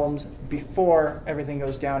find problems before everything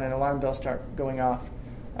goes down and alarm bells start going off.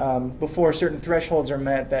 Before certain thresholds are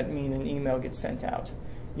met that mean an email gets sent out.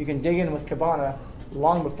 You can dig in with Kibana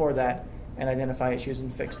long before that and identify issues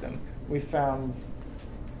and fix them. We've found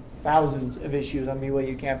thousands of issues on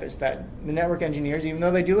BYU campus that the network engineers, even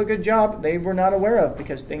though they do a good job, they were not aware of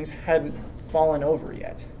because things hadn't fallen over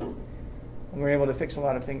yet. And we were able to fix a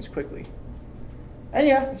lot of things quickly. And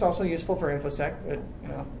yeah, it's also useful for InfoSec, but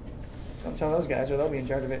don't tell those guys or they'll be in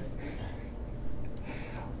charge of it.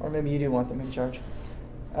 Or maybe you do want them in charge.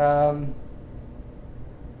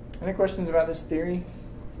 Any questions about this theory?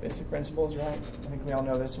 Basic principles, right? I think we all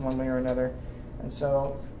know this in one way or another. And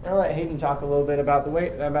so I'm going to let Hayden talk a little bit about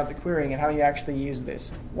the querying and how you actually use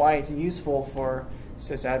this, why it's useful for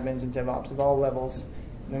sysadmins and DevOps of all levels,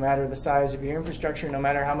 no matter the size of your infrastructure, no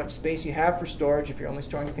matter how much space you have for storage, if you're only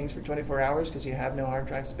storing things for 24 hours because you have no hard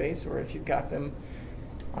drive space, or if you've got them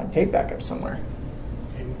on tape backup somewhere.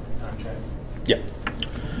 Hayden, time check. Yeah.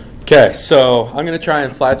 Okay, so I'm going to try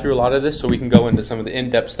and fly through a lot of this so we can go into some of the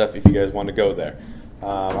in-depth stuff if you guys want to go there.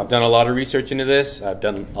 I've done a lot of research into this. I've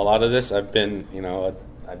done a lot of this. I've been a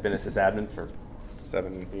sysadmin for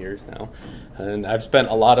 7 years now, and I've spent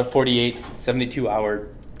a lot of 48, 72-hour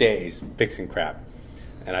days fixing crap,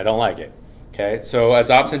 and I don't like it. Okay, so as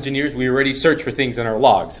ops engineers, we already search for things in our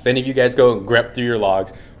logs. If any of you guys go and grep through your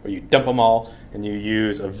logs, or you dump them all, and you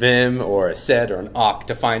use a vim or a sed or an awk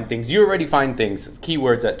to find things, you already find things,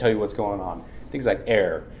 keywords that tell you what's going on. Things like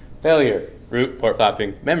error, failure, root, port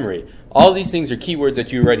flapping, memory. All these things are keywords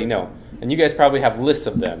that you already know. And you guys probably have lists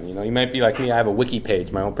of them. You might be like me, I have a wiki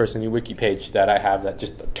page, my own personal wiki page that I have that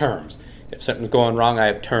just terms. If something's going wrong, I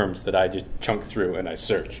have terms that I just chunk through and I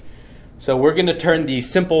search. So we're going to turn these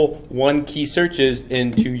simple one-key searches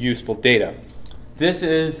into useful data. This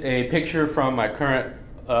is a picture from my current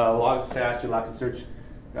Logstash Elasticsearch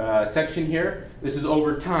section here. This is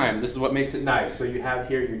over time. This is what makes it nice. So you have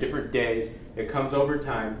here your different days. It comes over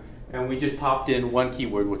time. And we just popped in one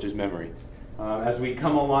keyword, which is memory. As we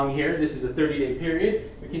come along here, this is a 30-day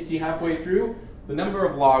period. We can see halfway through, the number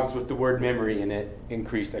of logs with the word memory in it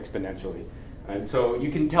increased exponentially. And so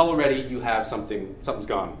you can tell already you have something's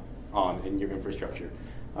gone on in your infrastructure.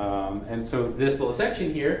 And so this little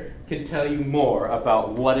section here can tell you more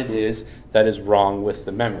about what it is that is wrong with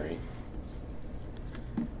the memory.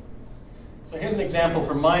 So here's an example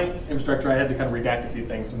from my infrastructure. I had to kind of redact a few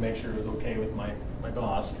things to make sure it was okay with my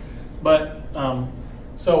boss. But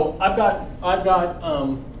so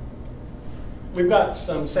we've got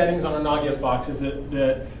some settings on our Nagios boxes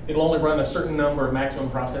that it'll only run a certain number of maximum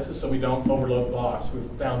processes, so we don't overload the box. We've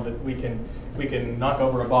found that we can knock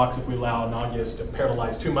over a box if we allow Nagios to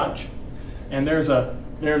parallelize too much. And there's a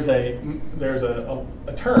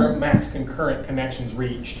term, max concurrent connections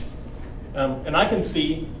reached. And I can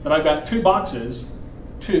see that I've got two boxes.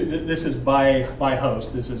 This is by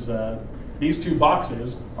host. This is these two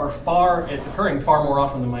boxes it's occurring far more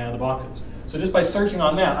often than my other boxes. So just by searching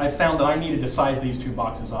on that, I found that I needed to size these two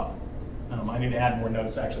boxes up. I need to add more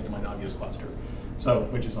nodes actually to my Nagios cluster, so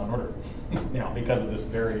which is on order now because of this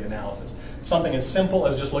very analysis. Something as simple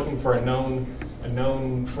as just looking for a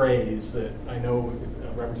known phrase that I know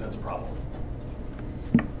represents a problem.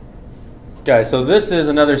 Okay, so this is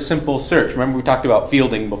another simple search. Remember we talked about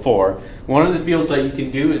fielding before. One of the fields that you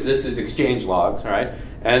can do is this is exchange logs, right?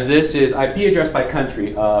 And this is IP address by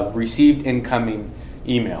country of received incoming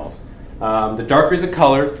emails. The darker the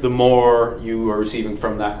color, the more you are receiving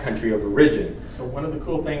from that country of origin. So one of the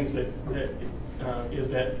cool things is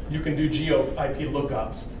that you can do geo IP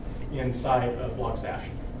lookups inside of Logstash.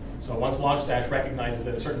 So once Logstash recognizes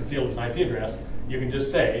that a certain field is an IP address, you can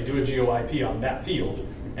just say do a geo IP on that field,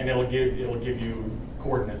 and it'll give you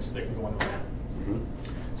coordinates that can go on the map. Mm-hmm.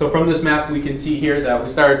 So from this map, we can see here that we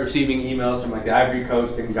started receiving emails from like the Ivory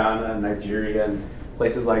Coast and Ghana and Nigeria and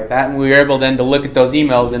places like that, and we were able then to look at those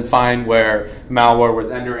emails and find where malware was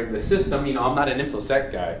entering the system. You know, I'm not an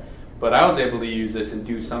InfoSec guy, but I was able to use this and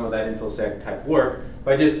do some of that InfoSec type work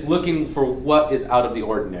by just looking for what is out of the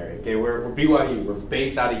ordinary. Okay, we're BYU, we're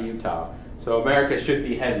based out of Utah, so America should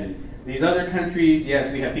be heavy. These other countries,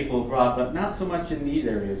 yes, we have people abroad, but not so much in these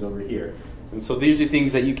areas over here. And so these are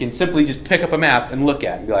things that you can simply just pick up a map and look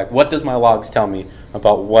at and be like, what does my logs tell me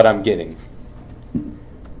about what I'm getting?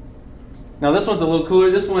 Now this one's a little cooler.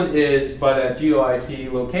 This one is by that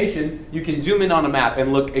geo-IP location. You can zoom in on a map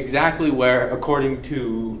and look exactly where, according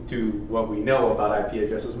to what we know about IP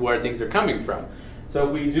addresses, where things are coming from. So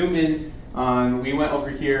if we zoom in on, we went over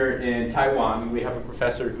here in Taiwan. We have a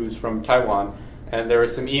professor who's from Taiwan, and there were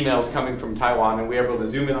some emails coming from Taiwan, and we were able to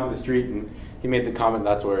zoom in on the street, and he made the comment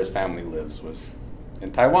that's where his family lives, was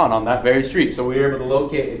in Taiwan on that very street. So we were able to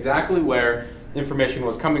locate exactly where information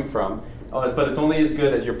was coming from. But it's only as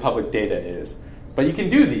good as your public data is. But you can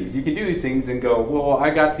do these. You can do these things and go, well, I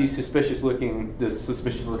got this suspicious looking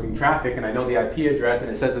traffic, and I know the IP address, and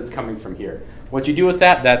it says it's coming from here. What you do with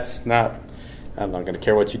that, I'm not going to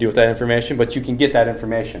care what you do with that information, but you can get that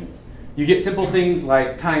information. You get simple things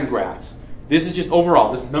like time graphs. This is just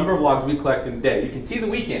overall, this number of logs we collect in a day. You can see the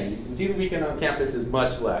weekend. You can see the weekend on campus is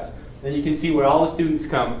much less. Then you can see where all the students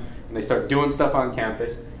come, and they start doing stuff on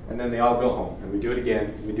campus, and then they all go home, and we do it again,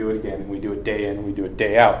 and we do it again, and we do it day in, and we do it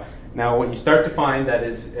day out. Now, what you start to find that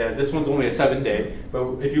is, this one's only a 7-day,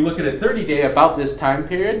 but if you look at a 30-day about this time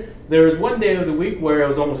period, there was one day of the week where it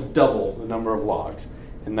was almost double the number of logs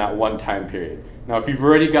in that one time period. Now, if you've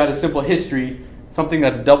already got a simple history, something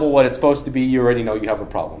that's double what it's supposed to be, you already know you have a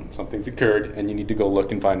problem. Something's occurred, and you need to go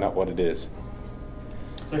look and find out what it is.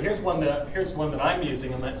 So here's one that I'm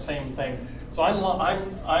using in that same thing. So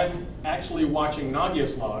I'm actually watching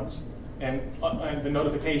Nagios logs and the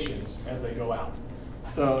notifications as they go out.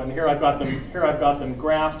 So and here I've got them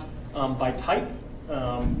graphed by type,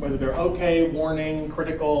 whether they're OK, warning,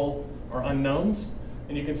 critical, or unknowns.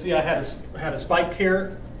 And you can see I had a spike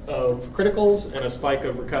here of criticals and a spike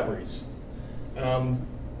of recoveries.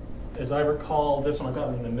 As I recall, this one I've got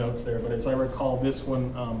it in the notes there, but as I recall, this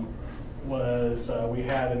one was we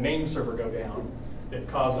had a name server go down. It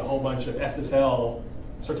caused a whole bunch of SSL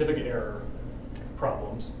certificate error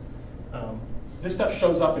problems. This stuff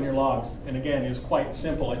shows up in your logs, and again, is quite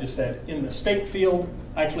simple. I just said in the state field,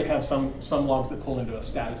 I actually have some logs that pull into a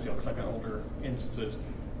status field because I've got older instances.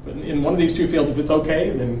 But in one of these two fields, if it's okay,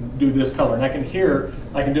 then do this color. And I can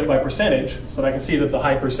do it by percentage, so that I can see that the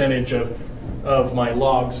high percentage of my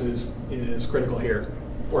logs is critical here.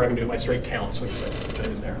 Or I can do it by straight count, so we can put that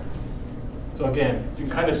in there. So again, you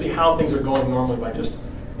can kind of see how things are going normally by just,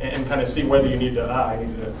 and kind of see whether you need to, I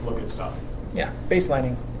need to look at stuff. Yeah,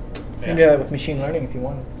 baselining. You can do that with machine learning if you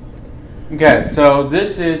want. Okay, so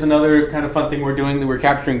this is another kind of fun thing we're doing. We're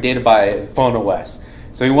capturing data by phone OS.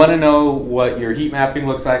 So you want to know what your heat mapping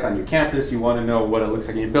looks like on your campus. You want to know what it looks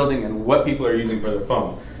like in your building and what people are using for their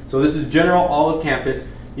phones. So this is general all of campus.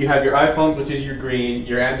 You have your iPhones, which is your green,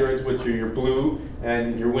 your Androids, which are your blue,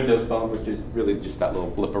 and your Windows phone, which is really just that little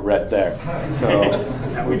blip of red there. So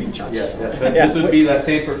this would be that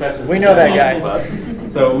same professor. We know that guy.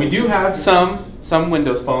 So we do have some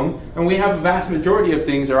Windows phones, and we have a vast majority of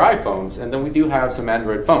things are iPhones, and then we do have some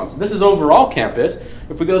Android phones. This is overall campus.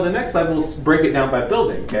 If we go to the next slide, we'll break it down by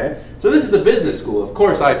building, okay? So this is the business school. Of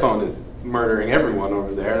course, iPhone is murdering everyone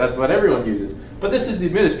over there. That's what everyone uses. But this is the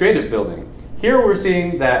administrative building. Here we're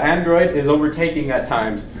seeing that Android is overtaking at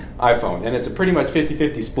times iPhone, and it's a pretty much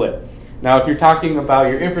 50-50 split. Now, if you're talking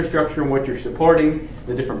about your infrastructure and what you're supporting,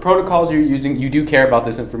 the different protocols you're using, you do care about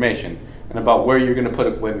this information and about where you're going to put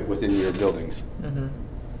equipment within your buildings. Mm-hmm.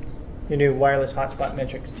 You do wireless hotspot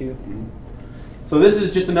metrics too. Mm-hmm. So this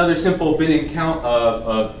is just another simple bin and count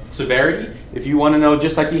of severity. If you want to know,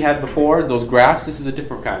 just like you had before, those graphs, this is a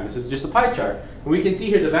different kind. This is just a pie chart. And we can see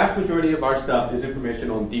here the vast majority of our stuff is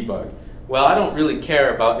informational and debug. Well, I don't really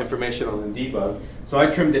care about informational and debug, so I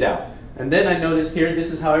trimmed it out. And then I noticed here,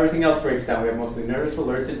 this is how everything else breaks down. We have mostly nervous,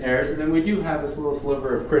 alerts, and errors, and then we do have this little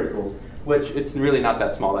sliver of criticals, which it's really not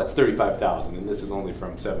that small. That's 35,000, and this is only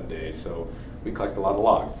from 7 days, so we collect a lot of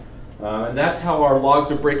logs. And that's how our logs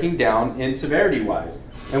are breaking down in severity-wise.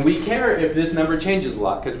 And we care if this number changes a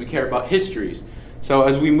lot because we care about histories. So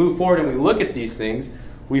as we move forward and we look at these things,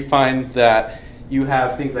 we find that you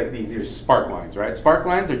have things like these. These are spark lines, right? Spark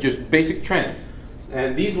lines are just basic trends.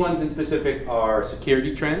 And these ones in specific are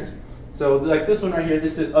security trends. So like this one right here,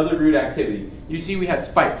 this is other root activity. You see we had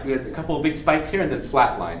spikes. We had a couple of big spikes here and then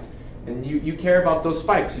flatline. And you care about those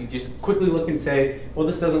spikes. You just quickly look and say, well,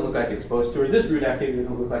 this doesn't look like it's supposed to, or this root activity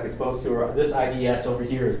doesn't look like it's supposed to, or this IDS over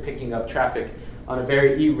here is picking up traffic on a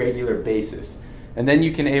very irregular basis. And then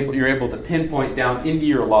you're able to pinpoint down into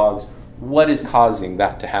your logs what is causing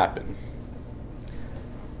that to happen.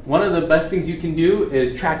 One of the best things you can do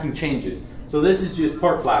is tracking changes. So this is just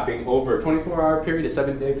port flapping over a 24-hour period, a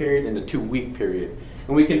 7-day period, and a 2-week period.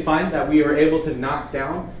 And we can find that we are able to knock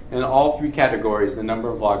down in all 3 categories the number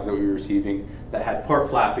of logs that we were receiving that had port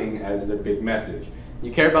flapping as the big message.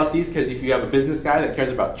 You care about these because if you have a business guy that cares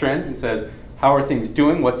about trends and says, how are things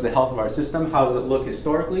doing? What's the health of our system? How does it look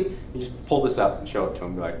historically? You just pull this up and show it to him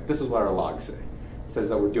and be like, this is what our logs say. It says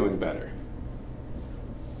that we're doing better.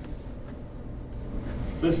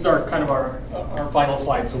 So this is our kind of our final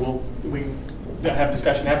slide, so we have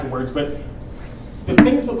discussion afterwards. But the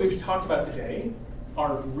things that we've talked about today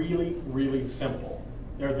are really, really simple.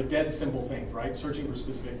 They're the dead simple things, right? Searching for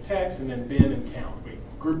specific text and then bin and count. We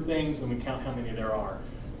group things and we count how many there are.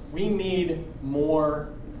 We need more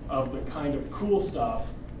of the kind of cool stuff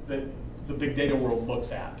that the big data world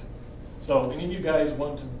looks at. So if any of you guys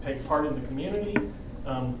want to take part in the community,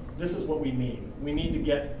 this is what we need. We need to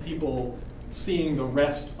get people seeing the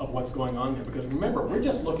rest of what's going on here. Because remember, we're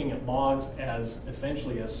just looking at logs as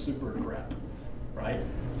essentially a super grep, right?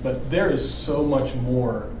 But there is so much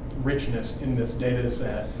more richness in this data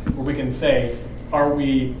set where we can say, are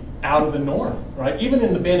we out of the norm, right? Even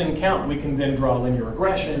in the bin and count, we can then draw linear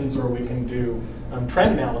regressions, or we can do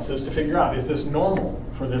trend analysis to figure out, is this normal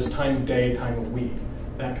for this time of day, time of week,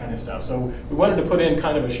 that kind of stuff. So we wanted to put in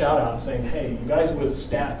kind of a shout out saying, hey, you guys with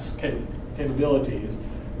stats capabilities,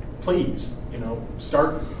 please,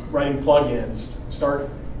 start writing plugins, start,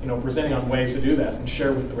 presenting on ways to do this and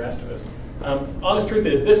share with the rest of us. Honest truth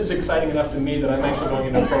is, this is exciting enough to me that I'm actually going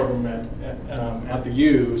into a program at the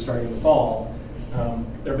U starting in the fall,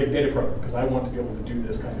 their big data program, because I want to be able to do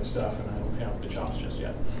this kind of stuff, and I don't have the chops just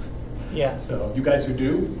yet. Yeah. So you guys who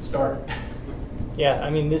do, start. Yeah, I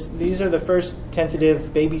mean, these are the first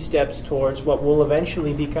tentative baby steps towards what will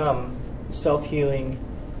eventually become self-healing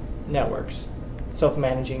networks,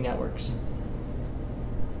 self-managing networks.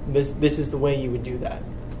 This is the way you would do that.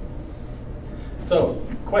 So,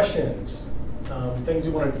 questions, things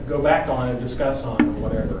you want to go back on and discuss on, or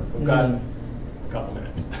whatever. We've got a couple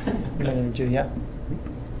minutes. A minute or two, yeah.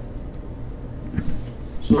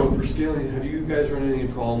 So for scaling, have you guys run into any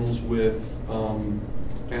problems with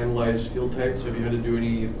analyzed field types? Have you had to do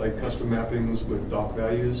any custom mappings with doc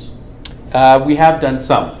values? We have done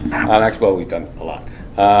some. Actually, we've done a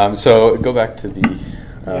lot. So go back to the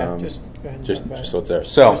just go ahead and just talk about so it. it's there.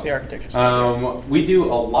 So Just the architecture. we do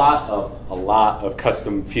a lot of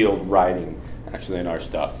custom field writing actually in our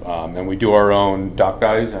stuff, and we do our own doc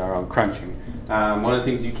values and our own crunching. One of the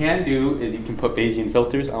things you can do is you can put Bayesian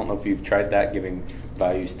filters. I don't know if you've tried that, giving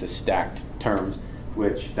values to stacked terms,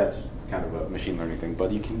 which that's kind of a machine learning thing,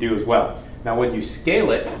 but you can do as well. Now when you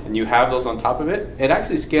scale it and you have those on top of it, it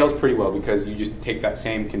actually scales pretty well because you just take that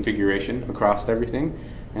same configuration across everything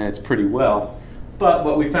and it's pretty well. But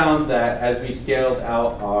what we found that as we scaled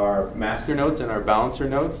out our master nodes and our balancer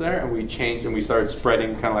nodes there, and we changed and we started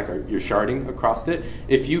spreading kind of like your sharding across it,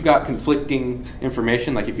 if you got conflicting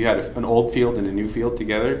information, like if you had an old field and a new field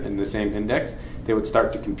together in the same index, they would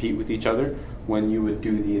start to compete with each other when you would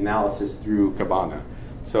do the analysis through Kibana.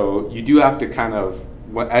 So you do have to kind of,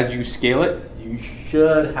 as you scale it, you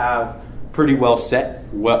should have pretty well set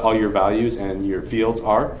what all your values and your fields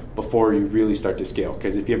are before you really start to scale.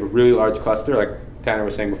 Because if you have a really large cluster, like Tanner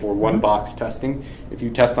was saying before, one box testing, if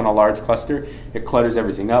you test on a large cluster, it clutters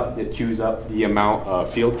everything up, it chews up the amount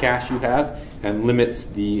of field cache you have, and limits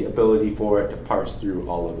the ability for it to parse through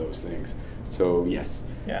all of those things. So yes,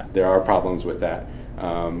 there are problems with that.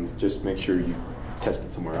 Just make sure you test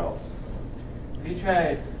it somewhere else. Have you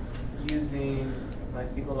tried using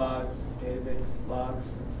MySQL logs, database logs,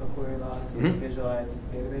 some query logs to visualize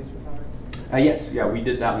database performance? Yes, yeah, we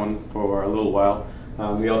did that one for a little while.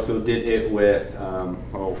 We also did it with,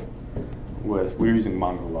 we were using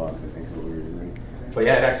Mongo logs, I think is what we were using. But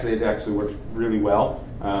yeah, it actually worked really well.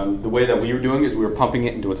 The way that we were doing is we were pumping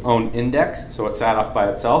it into its own index, so it sat off by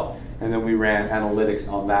itself, and then we ran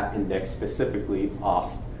analytics on that index specifically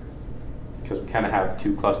off, because we kind of have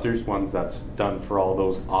two clusters, one that's done for all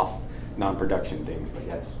those off non-production things. But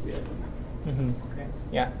yes, we have done that. Okay.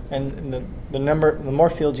 Yeah, and the more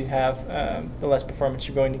fields you have, the less performance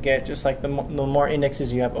you're going to get. Just like the more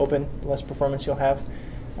indexes you have open, the less performance you'll have.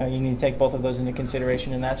 You need to take both of those into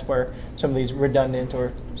consideration, and that's where some of these redundant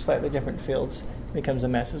or slightly different fields becomes a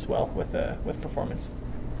mess as well with performance.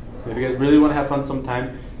 If you guys really want to have fun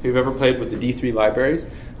sometime, if you've ever played with the D3 libraries,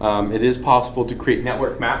 it is possible to create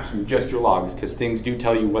network maps from just your logs, because things do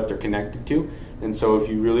tell you what they're connected to. And so if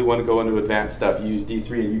you really want to go into advanced stuff, you use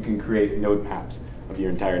D3 and you can create node maps of your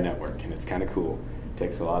entire network, and it's kind of cool. It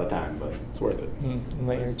takes a lot of time, but it's worth it.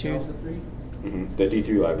 Layer 2. The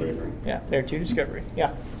D3 library. Yeah, layer 2 discovery.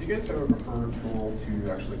 Yeah. Do you guys have a preferred tool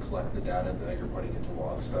to actually collect the data that you're putting into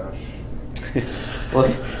Logstash?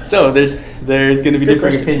 Well, so there's going to be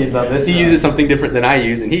different opinions on this. He uses something different than I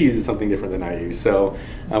use, and he uses something different than I use. So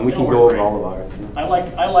we can go over all of ours. I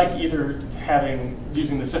like either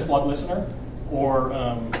using the syslog listener or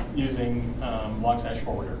using Logstash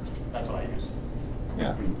forwarder. That's what I use.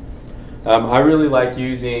 Yeah. I really like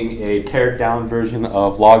using a pared down version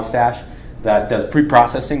of Logstash that does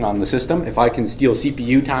pre-processing on the system. If I can steal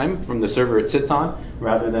CPU time from the server it sits on,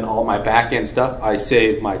 rather than all my back-end stuff, I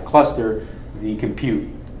save my cluster the compute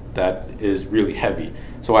that is really heavy.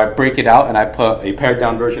 So I break it out and I put a pared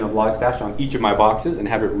down version of Logstash on each of my boxes and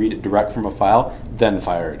have it read it direct from a file, then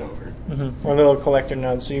fire it over. Or little collector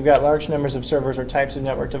nodes. So you've got large numbers of servers or types of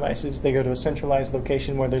network devices. They go to a centralized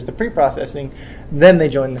location where there's the pre-processing, then they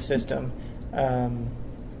join the system.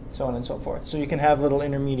 So on and so forth. So you can have little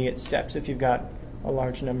intermediate steps if you've got a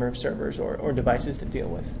large number of servers or devices to deal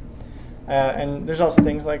with. And there's also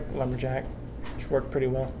things like Lumberjack, which work pretty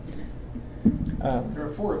well. There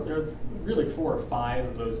are really 4 or 5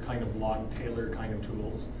 of those kind of log tailored kind of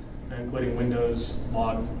tools, including Windows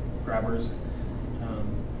log grabbers.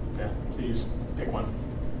 So you just pick one.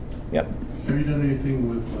 Yep. Have you done anything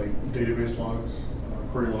with like database logs,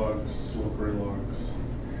 query logs, slow query logs,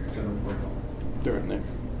 general query logs? They're in there.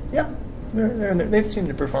 Yeah, they seem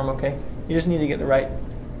to perform okay. You just need to get the right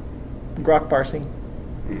grok parsing.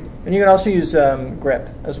 And you can also use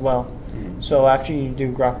grep as well. So after you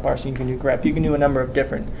do grok parsing, you can do grep. You can do a number of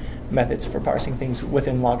different methods for parsing things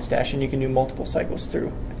within Logstash, and you can do multiple cycles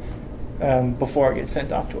through before it gets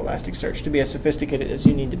sent off to Elasticsearch to be as sophisticated as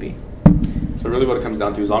you need to be. So really what it comes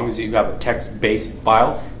down to, as long as you have a text-based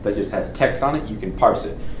file that just has text on it, you can parse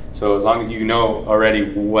it. So as long as you know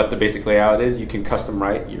already what the basic layout is, you can custom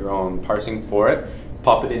write your own parsing for it,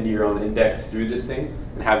 pop it into your own index through this thing,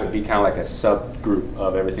 and have it be kind of like a subgroup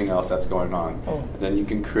of everything else that's going on. And then you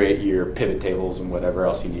can create your pivot tables and whatever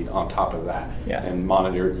else you need on top of that, and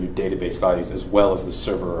monitor your database values as well as the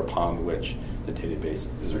server upon which the database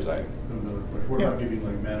is residing. Another question. What about giving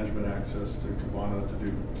like management access to Kibana to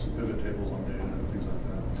do some pivot tables on data and things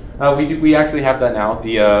like that? We actually have that now.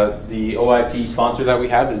 The OIT sponsor that we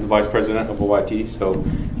have is the vice president of OIT, so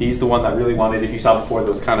he's the one that really wanted, if you saw before,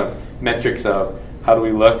 those kind of metrics of how do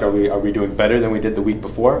we look, are we doing better than we did the week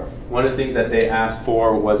before? One of the things that they asked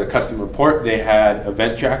for was a custom report. They had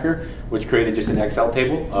Event Tracker, which created just an Excel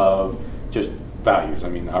table of just values. I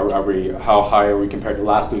mean, how high are we compared to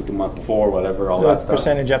last week, the month before, whatever, all that stuff.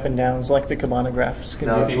 Percentage up and downs like the Kibana graphs can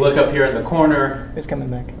do. Now, if you look up here in the corner, it's coming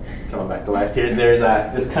back. Coming back to life here. There's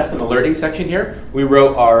this custom alerting section here. We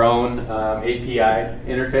wrote our own API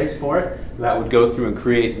interface for it that would go through and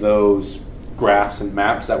create those graphs and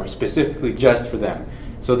maps that were specifically just for them.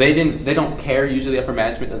 So they don't care. Usually, upper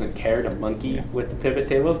management doesn't care to monkey with the pivot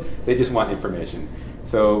tables. They just want information.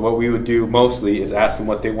 So what we would do mostly is ask them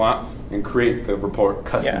what they want and create the report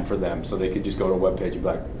custom for them, so they could just go to a web page and be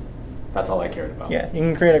like, that's all I cared about. Yeah, you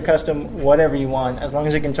can create a custom whatever you want, as long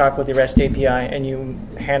as it can talk with the REST API and you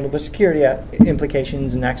handle the security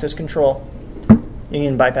implications and access control. You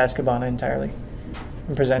can bypass Kibana entirely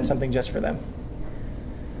and present something just for them.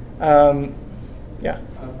 I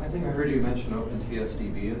think I heard you mention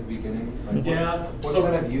OpenTSDB at the beginning. Like what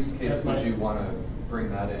kind of use case would you want to bring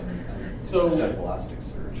that in instead of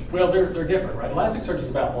Elasticsearch? Well, they're different, right? Elasticsearch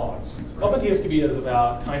is about logs. OpenTSDB is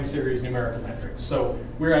about time series numerical metrics. So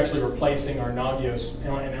we're actually replacing our Nagios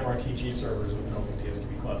and MRTG servers with an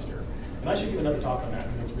OpenTSDB cluster. And I should give another talk on that,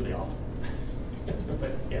 and it's really awesome.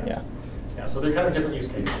 But yeah, so they're kind of different use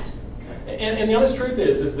cases. And the honest truth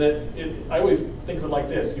is that I always think of it like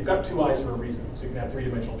this. You've got 2 eyes for a reason, so you can have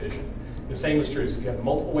 3-dimensional vision. The same is true. So if you have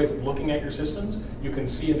multiple ways of looking at your systems, you can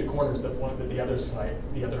see into corners that the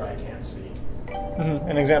other eye can't see. Mm-hmm.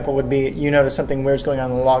 An example would be you notice something weird's going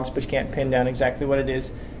on in the logs, but you can't pin down exactly what it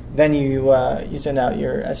is. Then you send out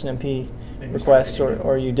your SNMP request,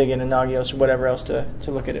 or you dig into Nagios or whatever else to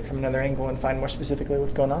look at it from another angle and find more specifically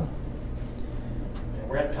what's going on. Yeah,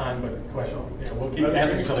 we're at time, but question. Yeah, we'll keep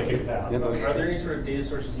answering until they kick us out. Are there any sort of data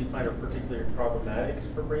sources you find are particularly problematic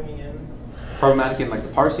for bringing in? Problematic in like the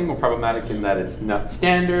parsing, or problematic in that it's not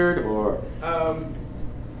standard, or?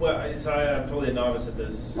 Well, I'm totally a novice at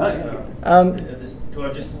this. Oh, yeah. So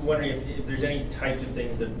I'm just wondering if there's any types of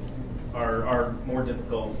things that are more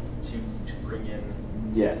difficult to bring in.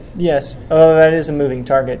 Yes. Yes. Oh, that is a moving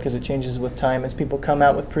target because it changes with time. As people come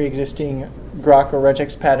out with pre-existing Grok or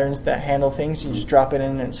regex patterns that handle things, you just drop it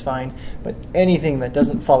in and it's fine. But anything that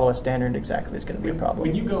doesn't follow a standard exactly is going to be a problem.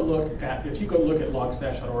 When you go look at, if you go look at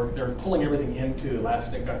logstash.org, they're pulling everything into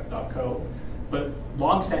elastic.co, but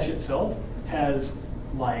Logstash itself has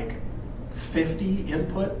like 50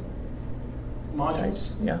 input modules.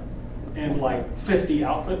 Types, yeah. And like 50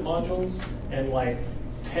 output modules, and like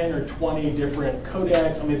 10 or 20 different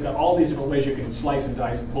codecs. I mean, it's got all these different ways you can slice and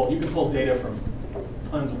dice and pull. You can pull data from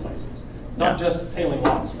tons of places. Not just tailing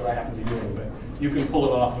logs, what I happen to be doing, but you can pull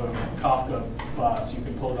it off of Kafka bus. You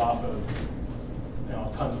can pull it off of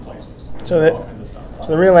tons of places. So all kinds of stuff. So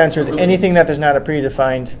the real answer is anything that there's not a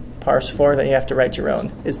predefined parse for that you have to write your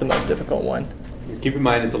own is the most difficult one. Keep in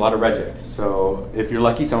mind, it's a lot of regex. So if you're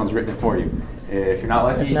lucky, someone's written it for you. If you're not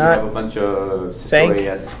lucky, you have a bunch of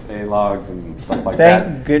Cisco ASA logs and stuff like that.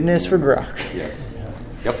 Thank goodness for Grok. Yes.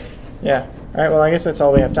 Yep. Yeah. All right. Well, I guess that's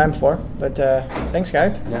all we have time for. But thanks,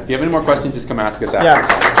 guys. Yeah. If you have any more questions, just come ask us after. Yeah.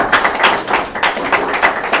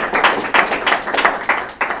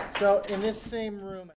 So in this same room.